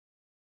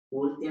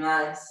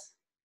 Última vez.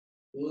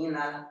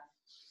 Inhala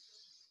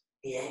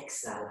y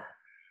exhala.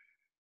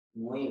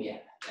 Muy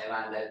bien.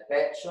 Levanta el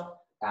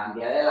pecho,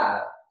 cambia de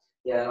lado.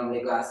 Tira el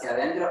ombligo hacia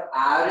adentro,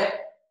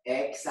 abre,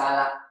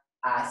 exhala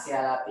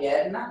hacia la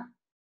pierna.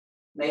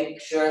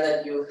 Make sure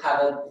that you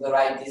have the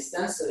right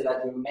distance so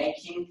that you're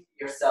making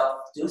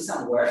yourself do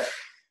some work.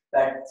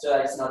 But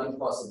it's not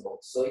impossible.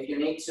 So if you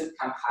need to,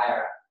 come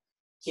higher up.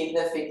 Keep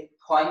the feet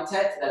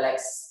pointed, the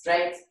legs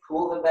straight,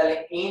 pull the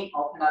belly in,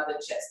 open up the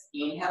chest.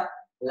 Inhale,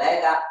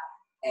 leg up,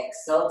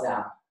 exhale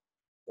down.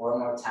 4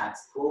 more times.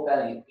 Pull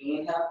belly in,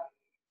 inhale,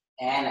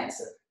 and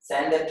exhale.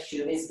 Send the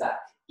pubis back.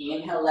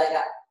 Inhale, leg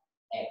up,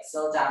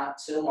 exhale down.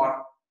 2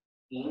 more.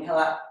 Inhale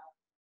up,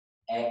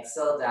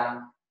 exhale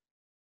down.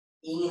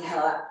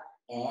 Inhale up,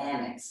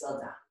 and exhale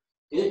down.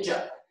 Good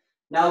job.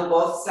 Now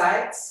both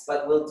sides,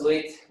 but we'll do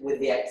it with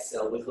the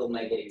exhale, which will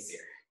make it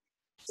easier.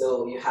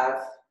 So you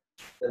have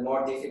the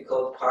more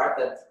difficult part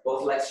that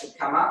both legs should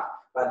come up,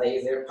 but the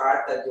easier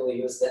part that you'll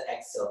use the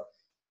exhale.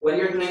 When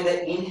you're doing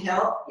the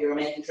inhale, you're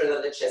making sure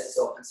that the chest is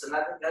open. So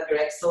now that you're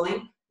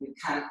exhaling, you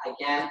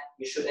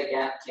should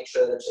again make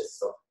sure that the chest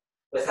is open.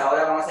 Pues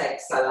ahora vamos a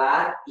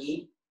exhalar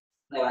y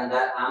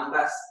levantar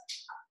ambas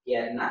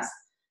piernas.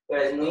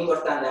 Pero es muy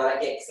importante ahora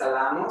que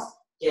exhalamos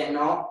que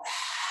no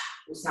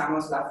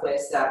usamos la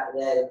fuerza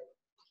del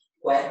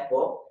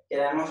cuerpo,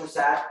 queremos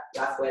usar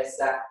la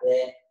fuerza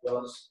de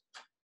los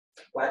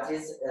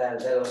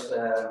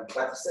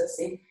cuádriceps,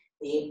 ¿sí?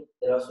 y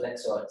de los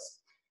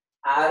flexores.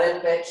 Abre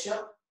el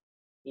pecho,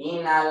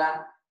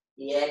 inhala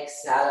y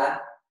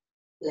exhala,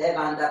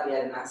 levanta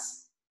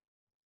piernas,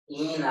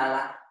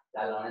 inhala,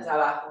 talones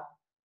abajo,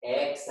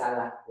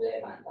 exhala,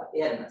 levanta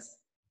piernas.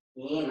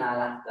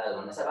 Inhala,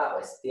 talones abajo,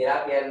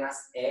 estira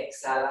piernas,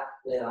 exhala,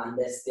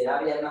 levanta, estira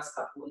piernas,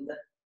 apunta,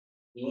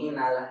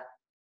 inhala,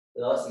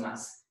 dos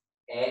más,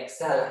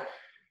 exhala,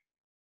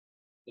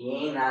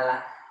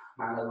 inhala,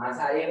 manos más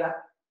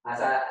arriba,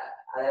 más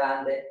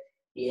adelante,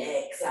 y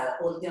exhala,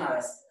 última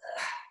vez.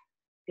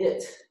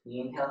 Good,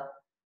 inhale,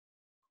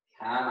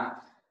 come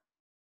up,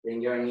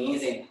 bring your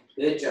knees in,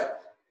 good job.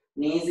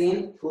 Knees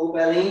in, pull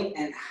belly in,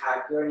 and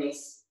hug your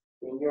knees,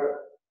 bring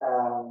your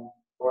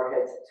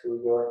forehead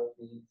to your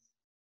knees.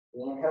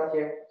 Inhale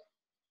here.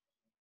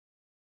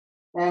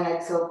 And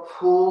exhale,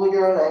 pull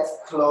your legs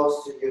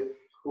close to you.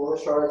 Pull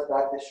the shoulders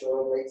back, the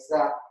shoulder blades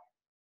down.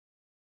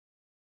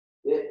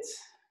 Good.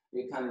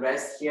 You can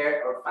rest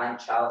here or find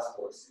child's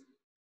pose.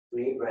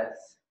 3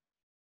 breaths.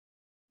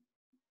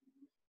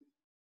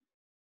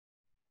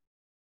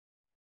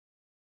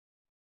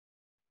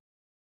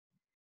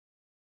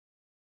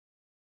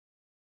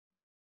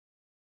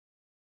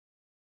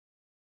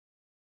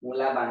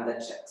 Mula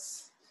Bandha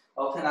checks.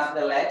 Open up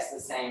the legs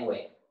the same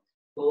way.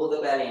 Pull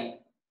the belly in.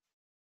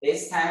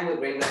 This time we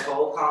bring the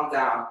whole palm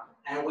down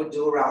and we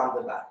do round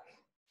the back.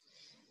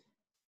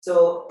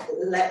 So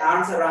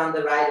arms around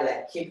the right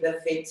leg. Keep the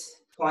feet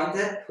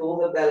pointed, pull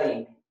the belly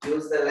in.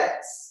 Use the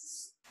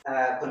legs,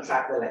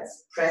 contract the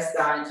legs. Press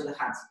down into the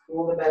hands.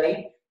 Pull the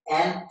belly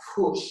and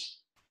push.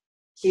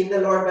 Keep the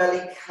lower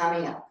belly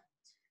coming up.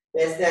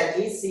 Desde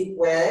aquí, si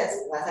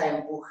puedes, vas a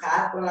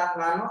empujar con las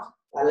manos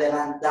a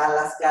levantar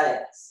las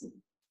caderas.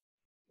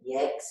 Y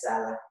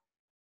exhala.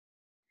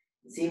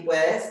 Si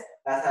puedes,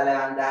 vas a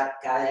levantar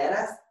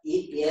caderas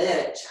y pie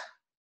derecha.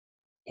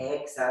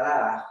 Exhala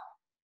abajo.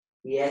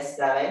 Y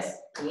esta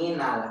vez,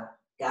 inhala.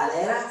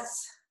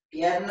 Caderas,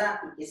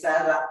 pierna y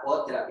quizás la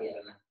otra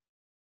pierna.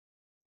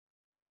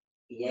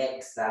 Y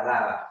exhala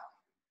abajo.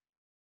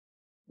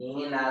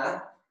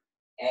 Inhala.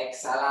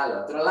 Exhala al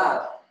otro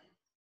lado.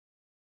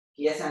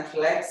 Pies en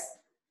flex.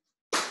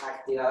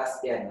 Activa las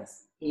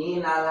piernas.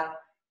 Inhala.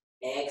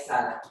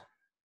 Exhala.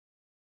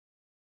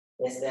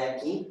 Desde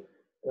aquí,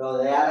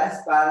 rodea la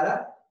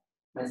espalda.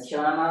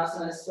 Menciona manos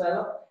en el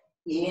suelo.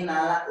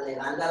 Inhala.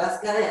 Levanta las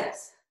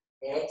caderas.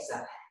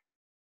 Exhala.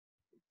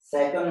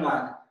 Second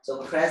one.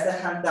 So press the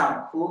hand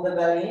down. Pull the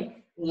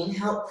belly in.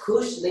 Inhale.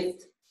 Push.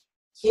 Lift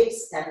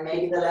hips and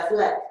maybe the left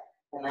leg.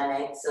 And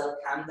then exhale.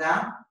 Come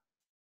down.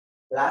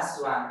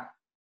 Last one.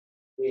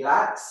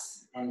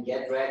 Relax and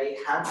get ready.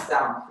 Hands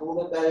down.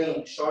 Pull the belly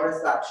in.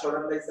 Shoulders up.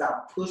 Shoulder blades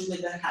down. Push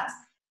with the hands.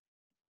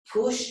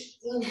 Push.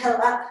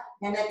 Inhale up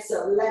and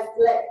exhale. Left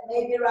leg.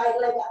 Maybe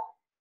right leg up.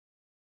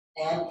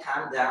 And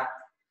come down.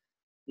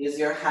 Use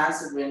your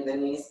hands to bring the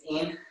knees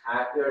in.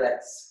 Hug your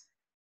legs.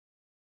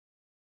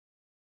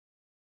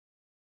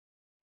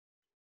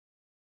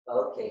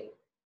 Okay.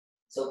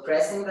 So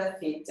pressing the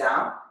feet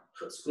down.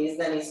 Squeeze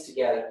the knees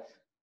together.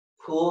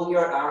 Pull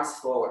your arms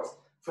forward.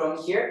 From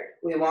here,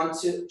 we want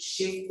to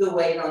shift the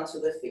weight onto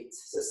the feet.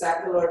 So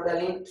sack the lower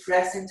belly,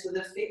 press into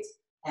the feet,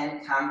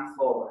 and come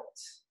forward.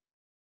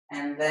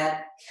 And then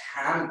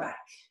come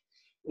back.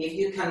 If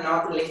you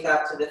cannot lift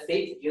up to the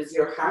feet, use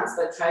your hands,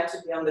 but try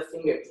to be on the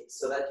fingertips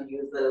so that you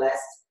use the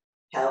less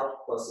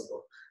help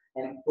possible.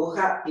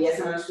 Empuja pies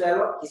en el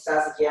suelo,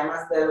 quizás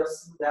yemas de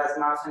las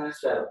manos en el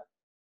suelo.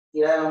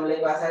 Tira el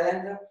ombligo hacia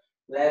adentro,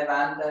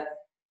 levanta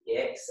y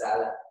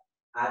exhala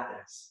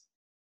atrás.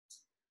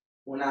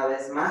 Una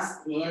vez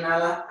más,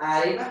 inhala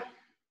arriba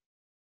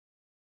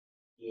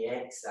y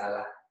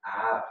exhala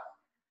abajo.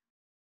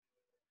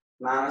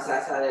 Manos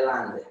hacia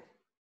adelante,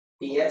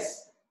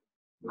 pies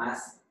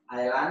más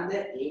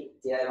adelante y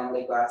tira el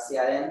ombligo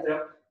hacia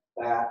adentro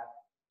para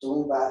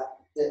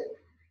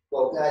tumbarte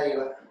boca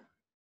arriba.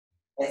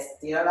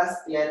 Estira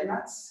las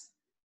piernas,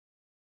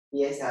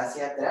 pies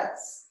hacia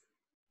atrás,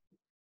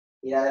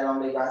 tira el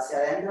ombligo hacia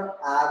adentro,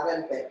 abre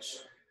el pecho,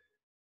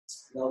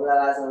 dobla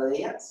las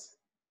rodillas.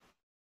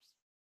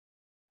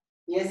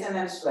 Pies en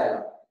el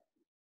suelo.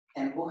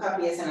 Empuja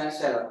pies en el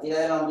suelo.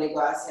 Tira el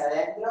ombligo hacia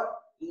adentro.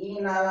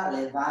 Inhala,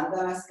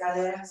 levanta las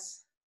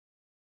caderas.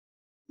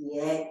 Y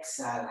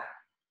exhala.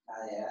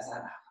 Caderas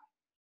abajo.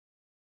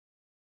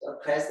 So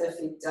press the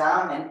feet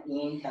down and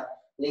inhale.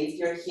 Lift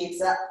your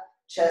hips up.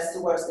 Chest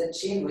towards the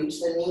chin.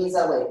 Reach the knees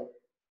away.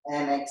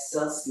 And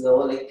exhale,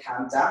 slowly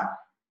come down.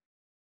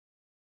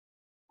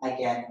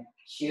 Again.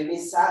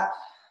 Pubis up.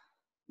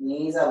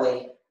 Knees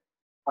away.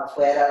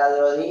 Afuera las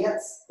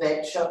rodillas,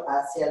 pecho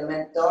hacia el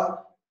mentón,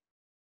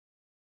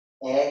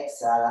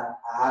 exhala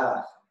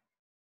abajo.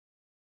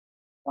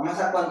 Vamos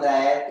a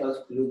contraer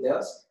los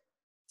glúteos,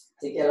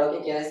 así que lo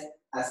que quieres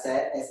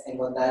hacer es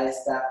encontrar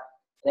esta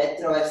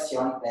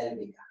retroversión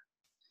pélvica.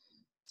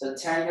 So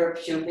turn your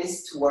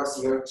pubis towards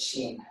your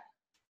chin,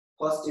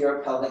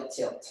 posterior pelvic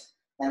tilt,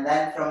 and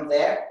then from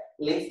there,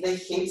 lift the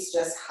hips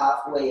just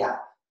halfway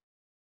up.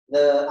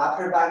 The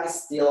upper back is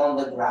still on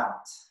the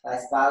ground. La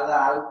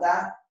espalda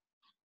alta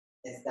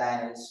está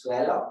en el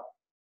suelo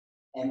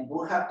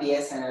Empuja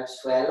pies en el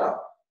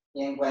suelo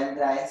y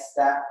encuentra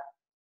esta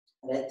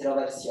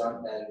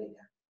retroversión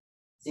pélvica.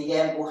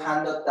 Sigue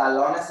empujando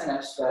talones en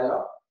el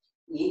suelo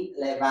y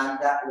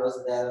levanta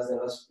los dedos de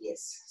los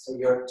pies. So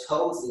your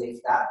toes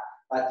lift up,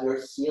 but your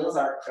heels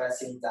are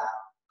pressing down.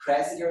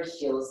 Press your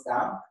heels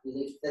down,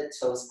 lift the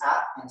toes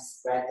up, and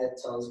spread the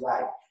toes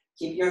wide.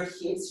 Keep your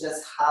hips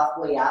just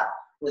halfway up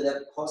with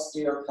a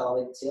posterior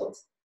pelvic tilt,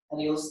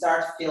 and you'll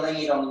start feeling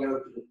it on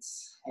your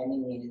glutes any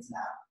minute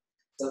now.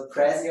 So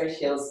press your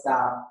heels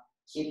down,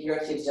 keep your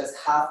hips just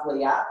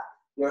halfway up.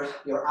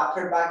 Your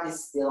upper back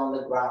is still on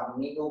the ground.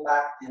 Middle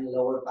back and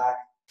lower back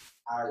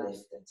are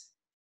lifted.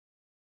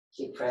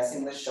 Keep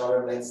pressing the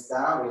shoulder blades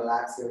down,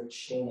 relax your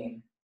chin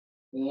in.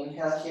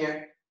 Inhale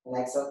here, and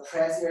exhale,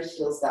 press your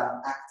heels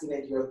down,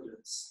 activate your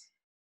glutes.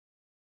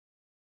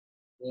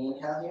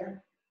 Inhale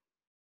here.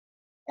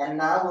 And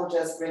now we'll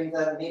just bring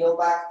the middle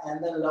back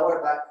and the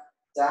lower back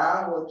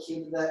down. We'll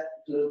keep the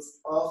glutes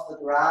off the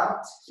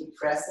ground. Keep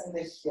pressing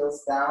the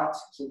heels down to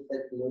keep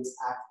the glutes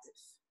active.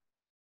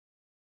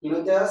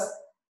 Glúteos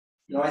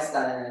no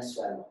están en el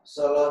suelo.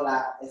 Solo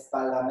la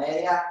espalda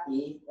media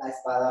y la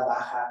espalda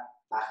baja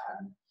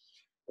bajan.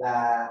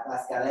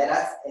 Las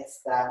caderas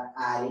están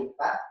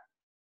arriba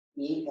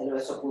y el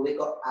hueso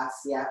púbico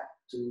hacia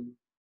tu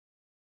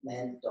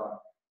mentón.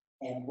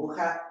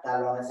 Empuja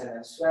talones en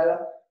el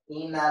suelo.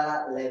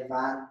 Inhala,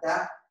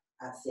 levanta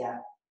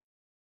hacia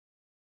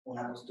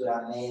una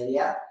postura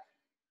media.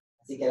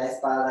 Así que la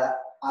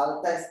espalda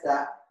alta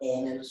está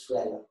en el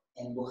suelo.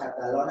 Empuja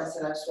talones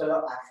en el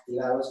suelo,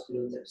 activa los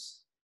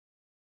glúteos.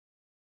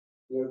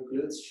 Your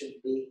glutes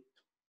should be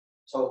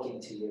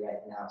talking to you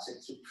right now. So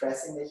keep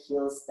pressing the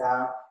heels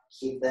down,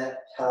 keep the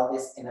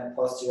pelvis in a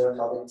posterior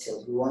pelvic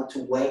tilt. We want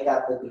to wake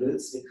up the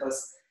glutes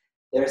because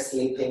they're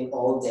sleeping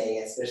all day,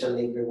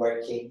 especially if you're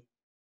working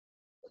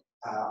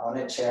on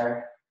a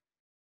chair.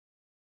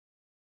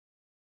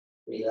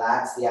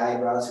 Relax the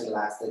eyebrows,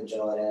 relax the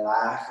jaw,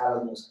 relaja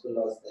los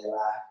músculos de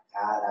la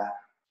cara,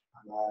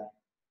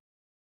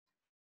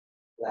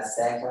 las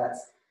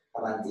cejas,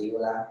 la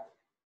mandíbula.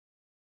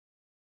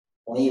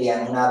 Muy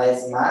bien, una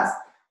vez más,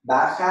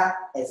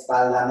 baja,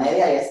 espalda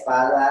media y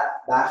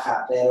espalda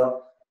baja,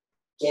 pero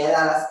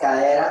quedan las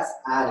caderas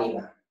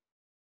arriba.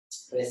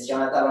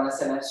 Presiona talones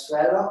en el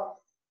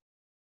suelo,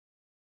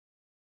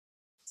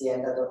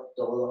 sienta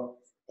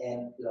todo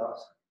en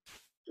los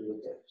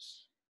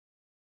glúteos.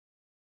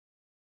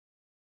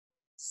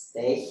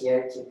 Stay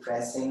here, keep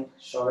pressing,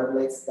 shoulder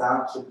blades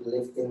down, keep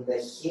lifting the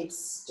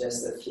hips,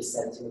 just a few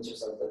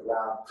centimeters of the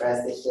ground.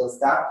 Press the heels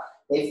down,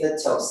 lift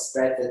the toes,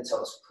 spread the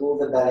toes, pull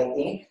the belly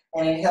in,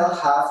 and inhale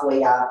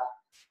halfway up.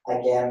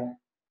 Again,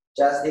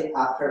 just the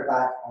upper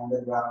back on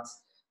the ground.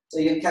 So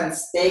you can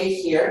stay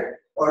here,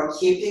 or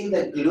keeping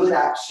the glute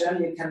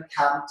action, you can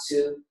come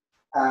to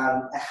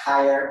a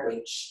higher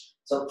reach.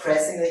 So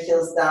pressing the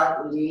heels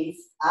down,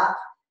 lift up,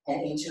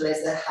 and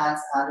interlace the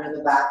hands under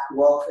the back,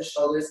 walk the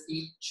shoulders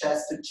in,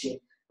 chest to chin.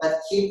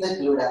 But keep the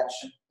glute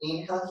action.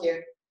 Inhale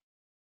here,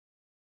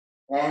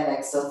 and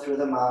exhale through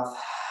the mouth.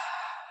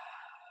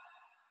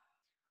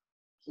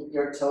 Keep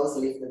your toes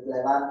lifted,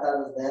 levanta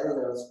los dedos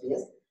de los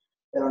pies,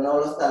 pero no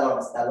los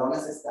talones.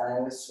 Talones están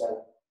en el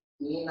suelo.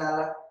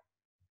 Inhala,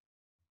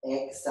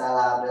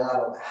 exhala, abre la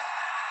boca.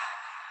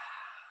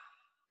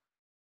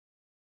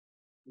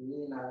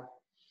 Inhala.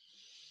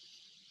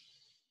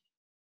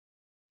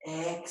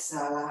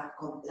 Exhala,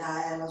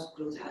 contrae los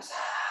glúteos.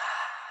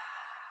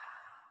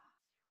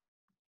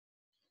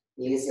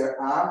 Release your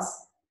arms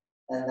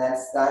and then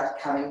start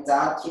coming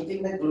down,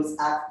 keeping the glutes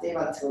active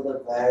until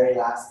the very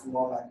last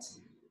moment.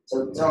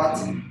 So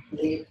don't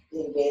leave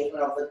the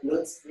engagement of the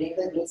glutes. Bring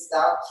the glutes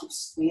down, keep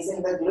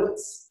squeezing the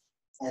glutes,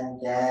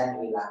 and then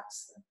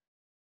relax them.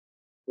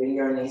 Bring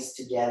your knees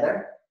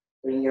together,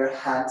 bring your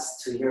hands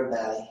to your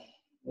belly.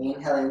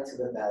 Inhale into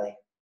the belly.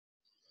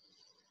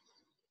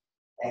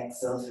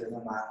 Exhale through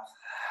the mouth.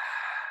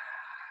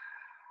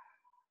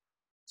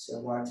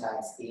 Two more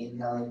times.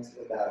 Inhale into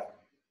the belly.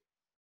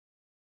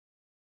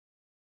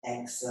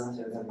 Exhale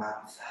through the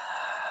mouth.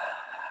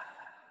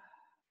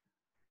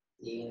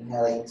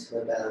 Inhale into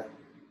the belly.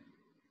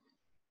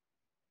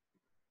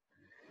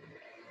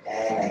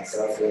 And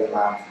exhale through the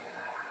mouth.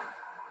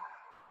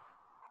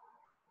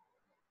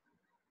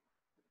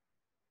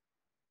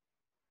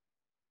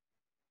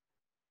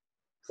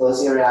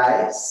 Close your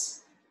eyes.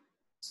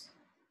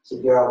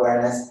 Keep your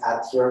awareness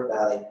at your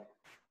belly.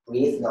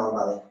 Breathe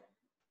normally.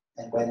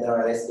 Encuentra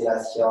una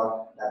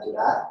respiración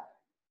natural.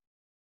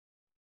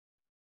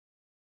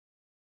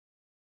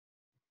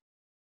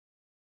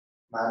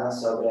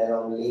 Manos sobre el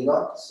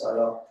ombligo.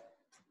 Solo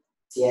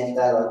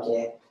sienta lo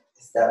que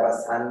está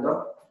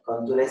pasando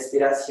con tu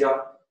respiración.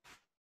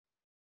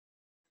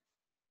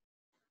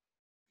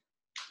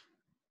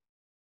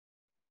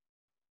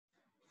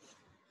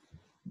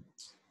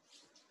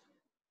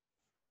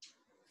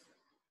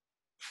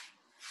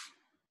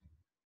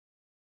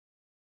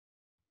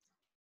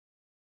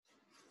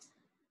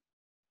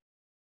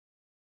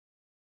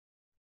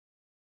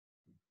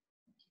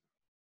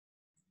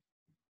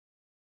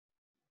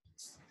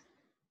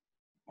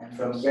 And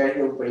from here,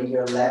 you'll bring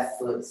your left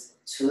foot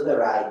to the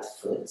right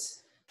foot.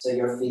 So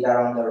your feet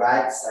are on the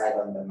right side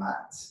on the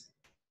mat.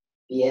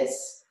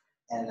 Pies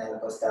en el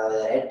costado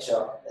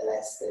derecho de la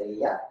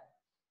estrella.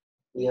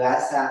 Y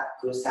vas a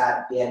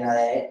cruzar pierna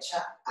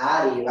derecha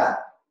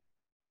arriba.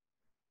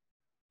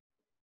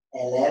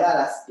 Eleva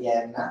las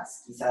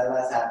piernas. Quizás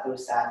vas a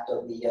cruzar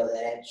tobillo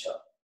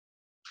derecho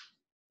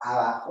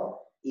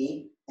abajo.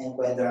 Y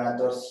encuentra una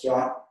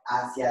torsión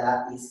hacia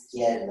la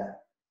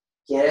izquierda.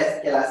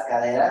 Quieres que las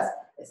caderas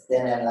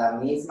estén en la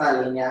misma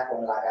línea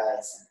con la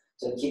cabeza.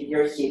 So keep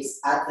your hips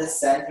at the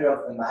center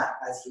of the mat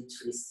as you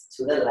twist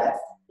to the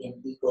left in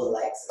equal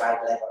legs,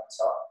 right leg on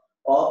top.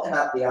 Open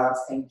up the arms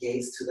and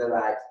gaze to the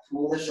right.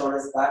 Pull the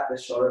shoulders back, the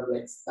shoulder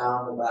blades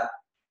down the back.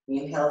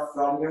 Inhale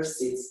from your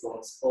sits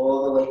bones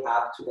all the way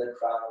up to the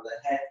crown of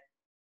the head.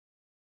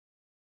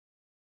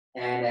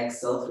 And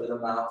exhale through the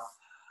mouth.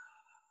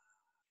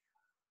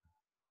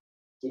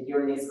 Keep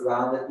your knees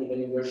grounded,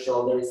 even if your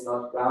shoulder is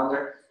not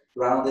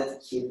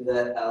grounded, keep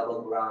the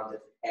elbow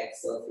grounded.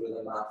 Exhale through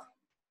the mouth.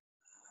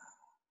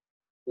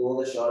 Pull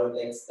the shoulder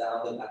blades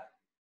down the back.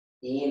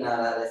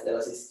 Inhala desde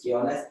los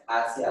isquiones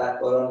hacia la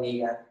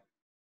coronilla.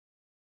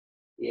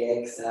 Y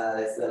exhala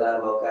desde la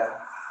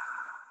boca.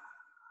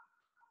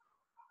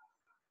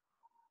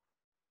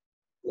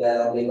 Y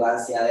el ombligo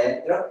hacia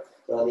adentro,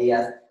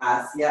 rodillas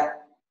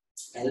hacia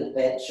el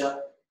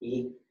pecho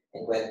y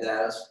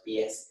encuentra los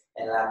pies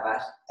en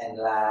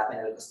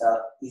el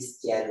costado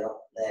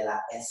izquierdo de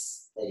la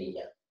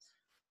esterilla.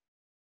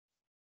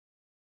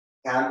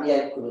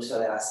 Cambia el cruzo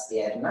de las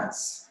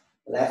piernas.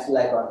 Left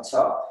leg on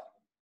top,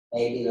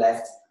 maybe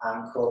left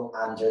ankle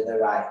under the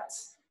right.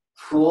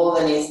 Pull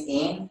the knees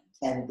in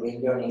and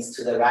bring your knees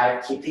to the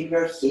right, keeping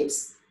your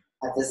hips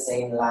at the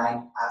same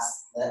line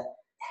as the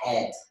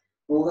head.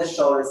 Pull the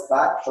shoulders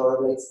back, shoulder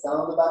blades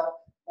down the back,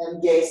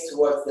 and gaze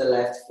towards the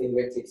left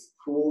fingertips.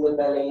 Pull the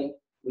belly in,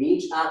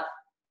 reach up,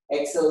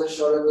 exhale the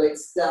shoulder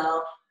blades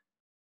down.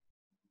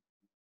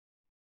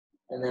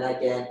 And then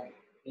again,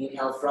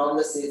 inhale from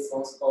the sits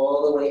bones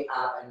all the way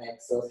up and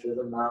exhale through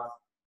the mouth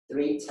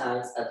 3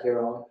 times at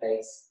your own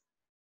pace.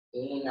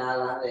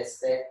 Inhala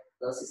desde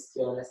los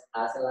isquiones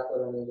hacia la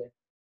coronilla.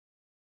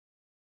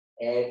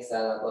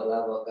 Exhala por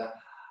la boca.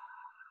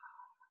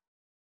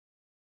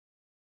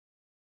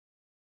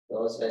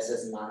 2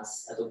 veces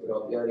más a tu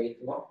propio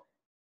ritmo.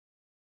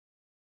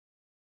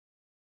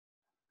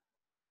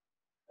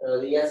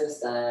 Rodillas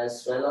están en el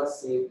suelo,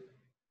 si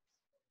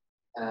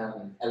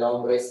el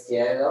hombro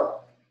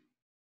izquierdo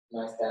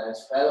no está en el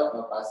suelo,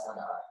 no pasa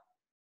nada.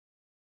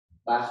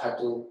 Baja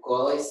tu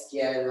codo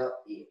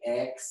izquierdo y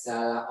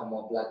exhala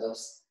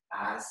omóplatos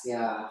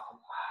hacia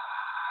abajo.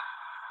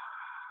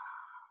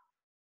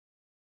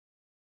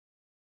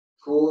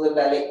 Pull the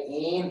belly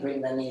in,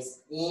 bring the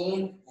knees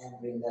in, and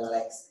bring the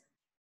legs.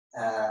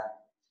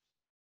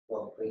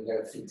 Bring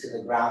your feet to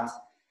the ground.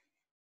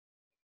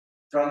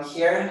 From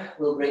here,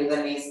 we'll bring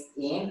the knees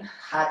in,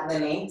 hug the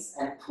knees,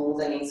 and pull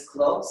the knees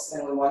close.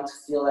 And we want to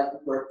feel like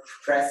we're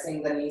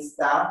pressing the knees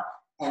down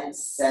and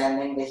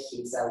sending the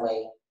hips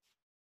away.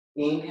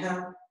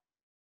 Inhale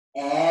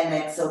and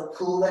exhale.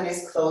 Pull the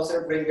knees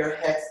closer. Bring your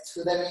head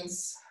to the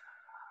knees.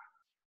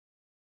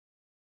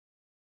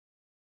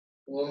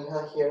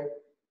 Inhale here.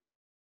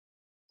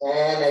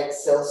 And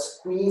exhale.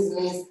 Squeeze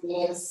knees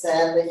in.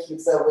 Send the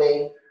hips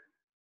away.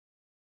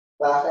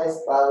 Baja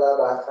espalda,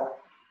 baja.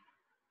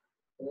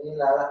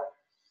 Inhala.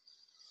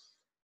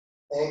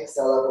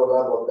 Exhala por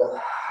la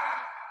boca.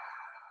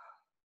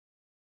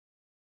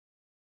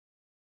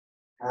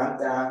 Calm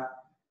down.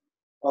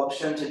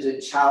 Option to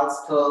do child's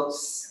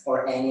pose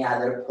or any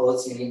other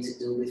pose you need to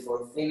do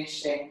before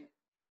finishing.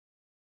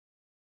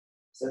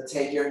 So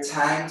take your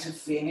time to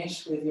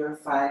finish with your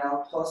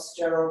final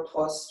posture or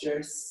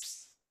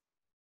postures,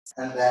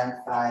 and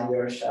then find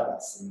your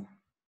shavasana.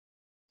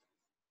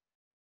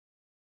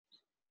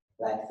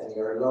 Lengthen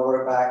your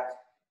lower back,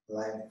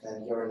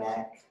 lengthen your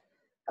neck,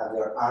 have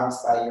your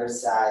arms by your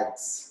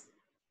sides,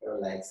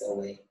 your legs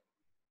away.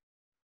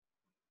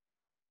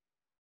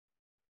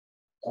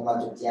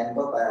 Toma tu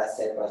tiempo para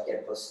hacer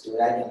cualquier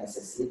postura que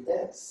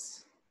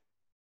necesites.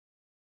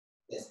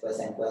 Después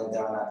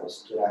encuentra una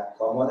postura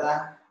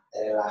cómoda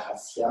de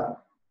relajación.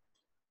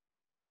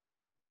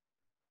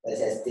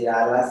 Puedes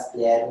estirar las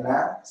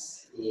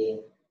piernas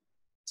y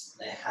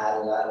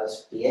dejar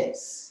los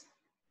pies.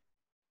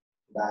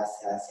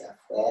 Base hacia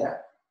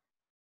afuera.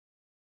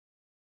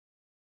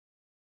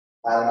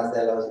 Palmas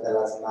de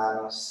las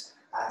manos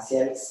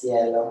hacia el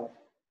cielo.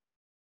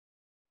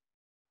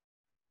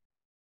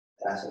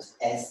 Brazos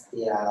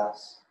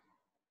estirados.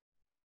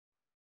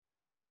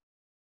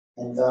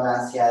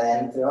 Entona hacia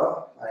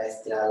adentro para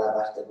estirar la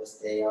parte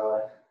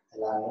posterior de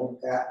la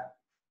nuca.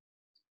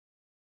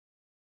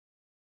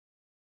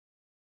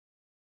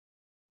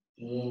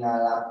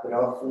 Inhala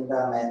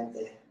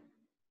profundamente.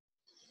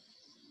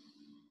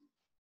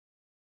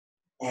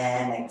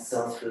 And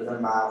exhale through the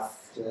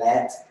mouth.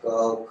 Let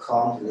go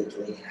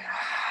completely.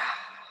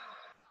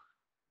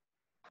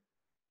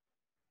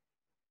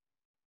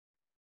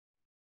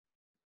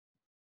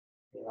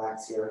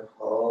 Relax your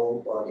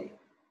whole body.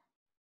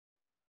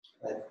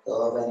 Let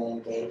go of any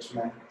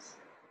engagement.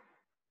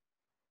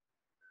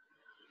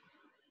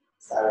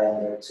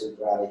 Surrender to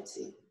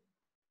gravity.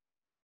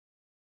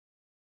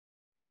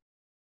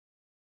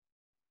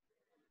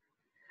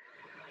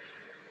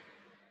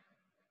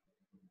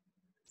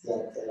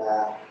 Siente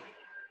la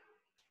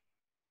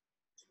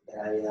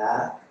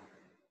gravedad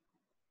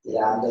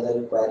tirando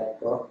del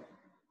cuerpo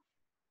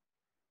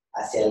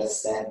hacia el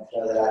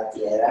centro de la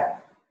tierra.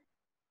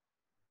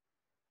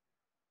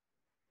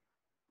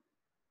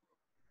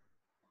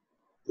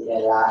 Y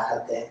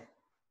relájate,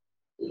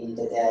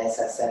 límpiate a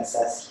esa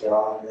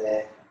sensación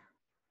de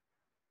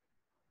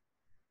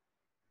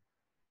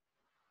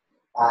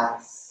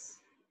paz,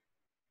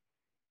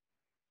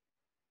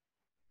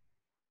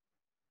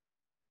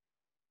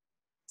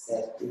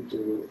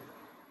 certitud.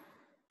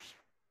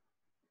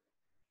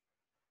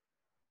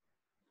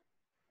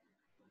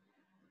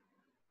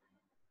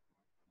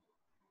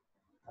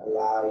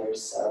 Allow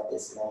yourself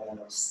this moment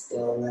of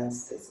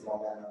stillness, this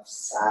moment of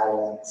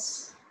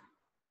silence.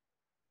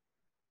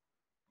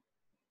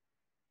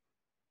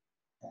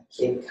 And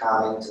keep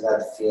coming to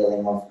that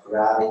feeling of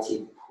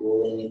gravity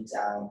pulling you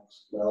down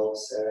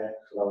closer and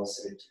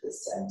closer to the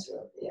center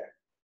of the earth.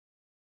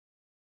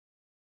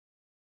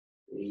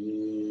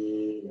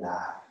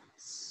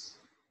 Relax.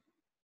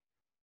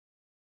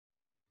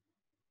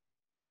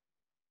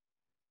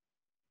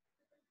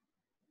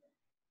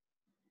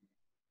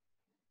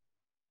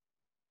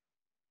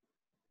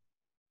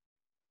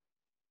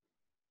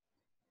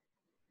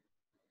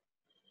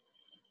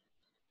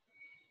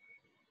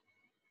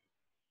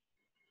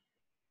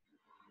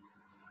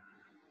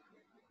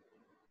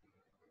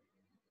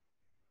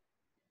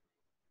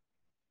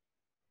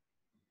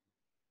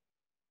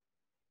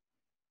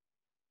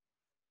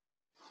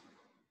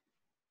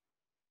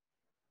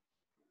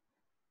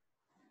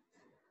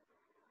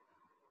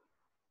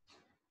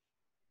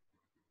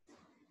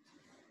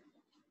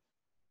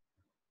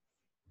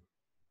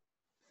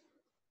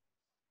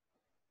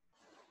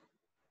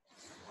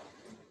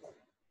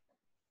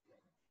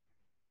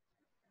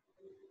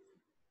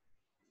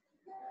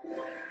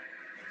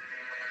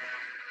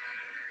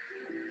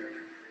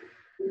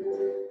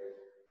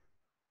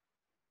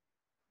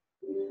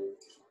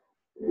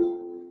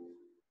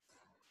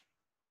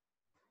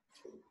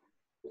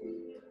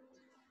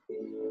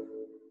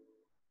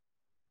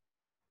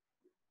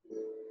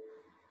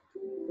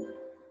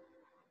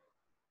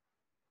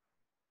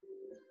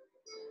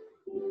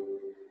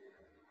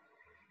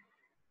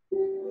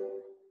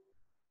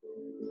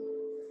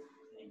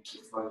 Thank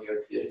you for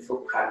your beautiful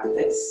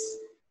practice.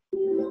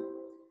 You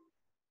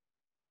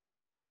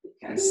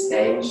can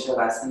stay in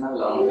Shavasana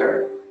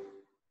longer.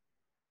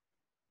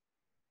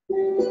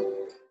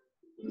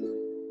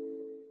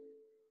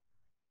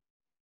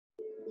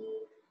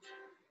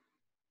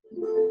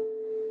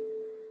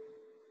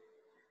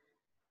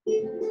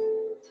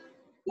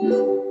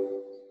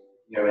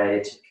 You're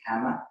ready to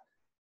come up.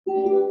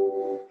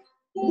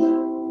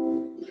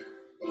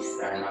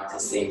 Start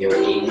noticing your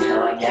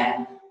inhale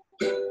again.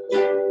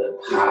 The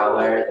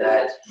power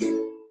that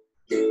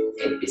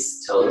it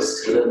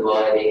bestows to the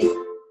body.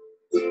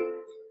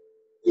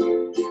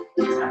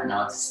 Start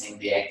noticing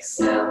the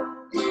exhale.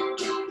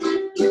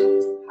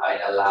 How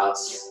it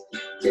allows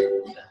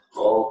the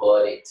whole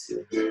body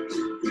to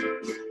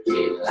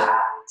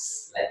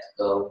relax, let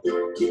go,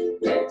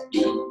 let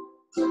be.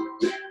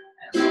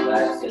 And feel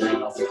that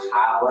feeling of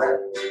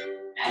power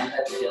and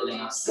that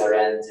feeling of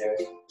surrender.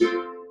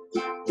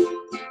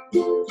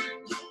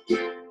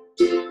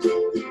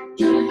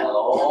 Inhale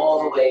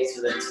all the way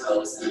to the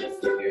toes and the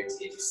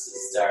fingertips to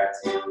start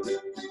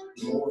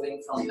moving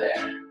from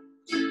there.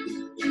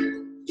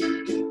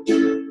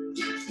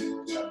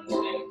 So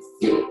moving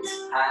feet,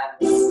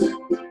 hands,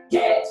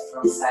 head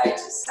from side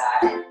to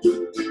side.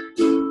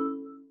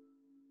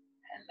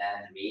 And then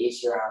reach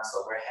your arms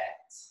overhead.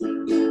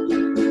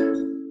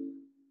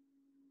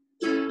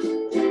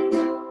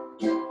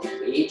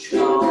 Reach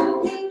long,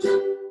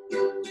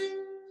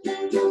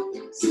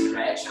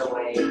 stretch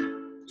away.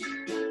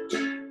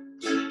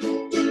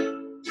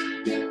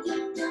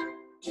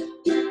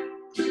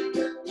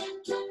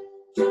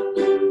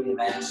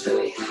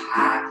 Eventually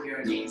hack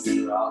your knees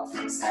and rock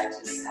from side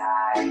to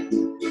side.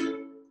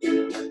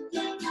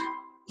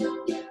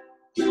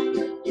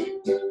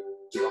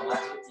 Toma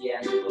tu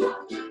tiempo,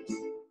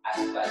 haz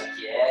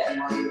cualquier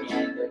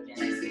movimiento que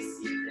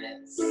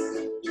necesites.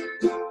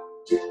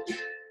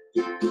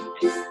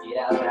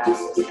 Estira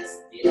brazos,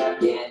 estira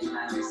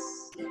piernas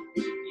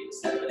y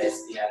usa tu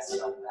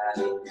respiración para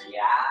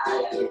limpiar y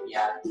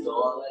aliviar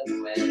todo el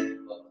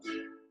cuerpo.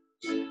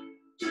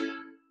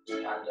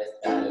 Cuando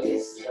estás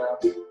listo,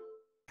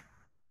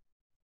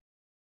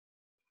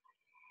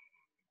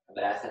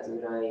 abraza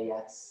tus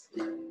rodillas,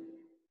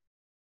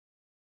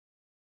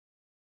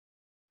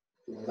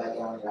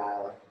 túmbate a un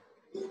lado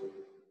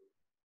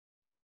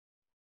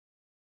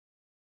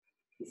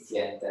y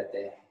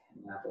siéntate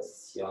en una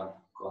posición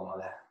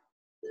cómoda.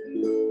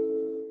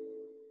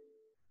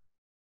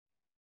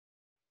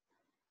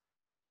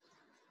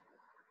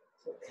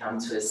 So come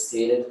to a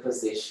seated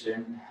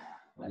position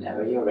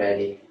whenever you're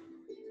ready.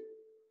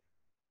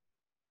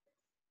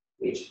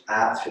 Reach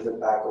out through the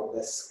back of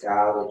the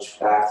skull, reach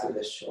back through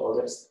the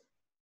shoulders.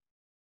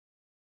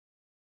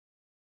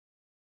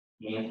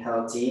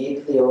 Inhale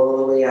deeply all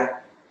the way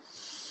up.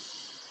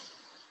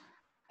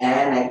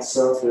 And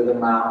exhale through the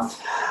mouth.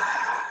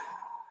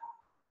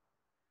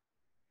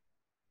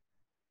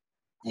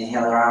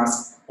 Inhale,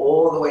 arms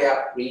all the way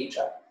up, reach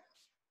up.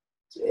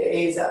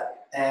 Gaze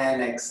up.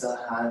 And exhale,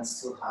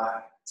 hands to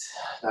heart.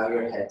 Allow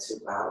your head to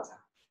bow down.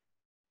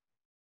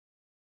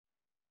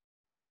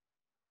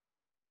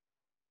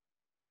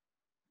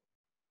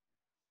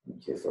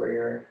 Thank you for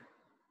your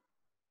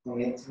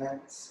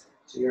commitment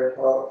to your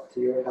health,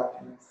 to your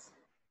happiness.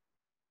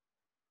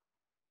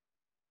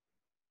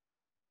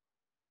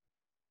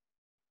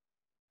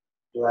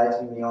 The light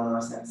in me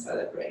honors and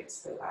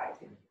celebrates the light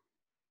in me.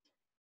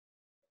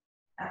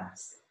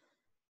 Namaste.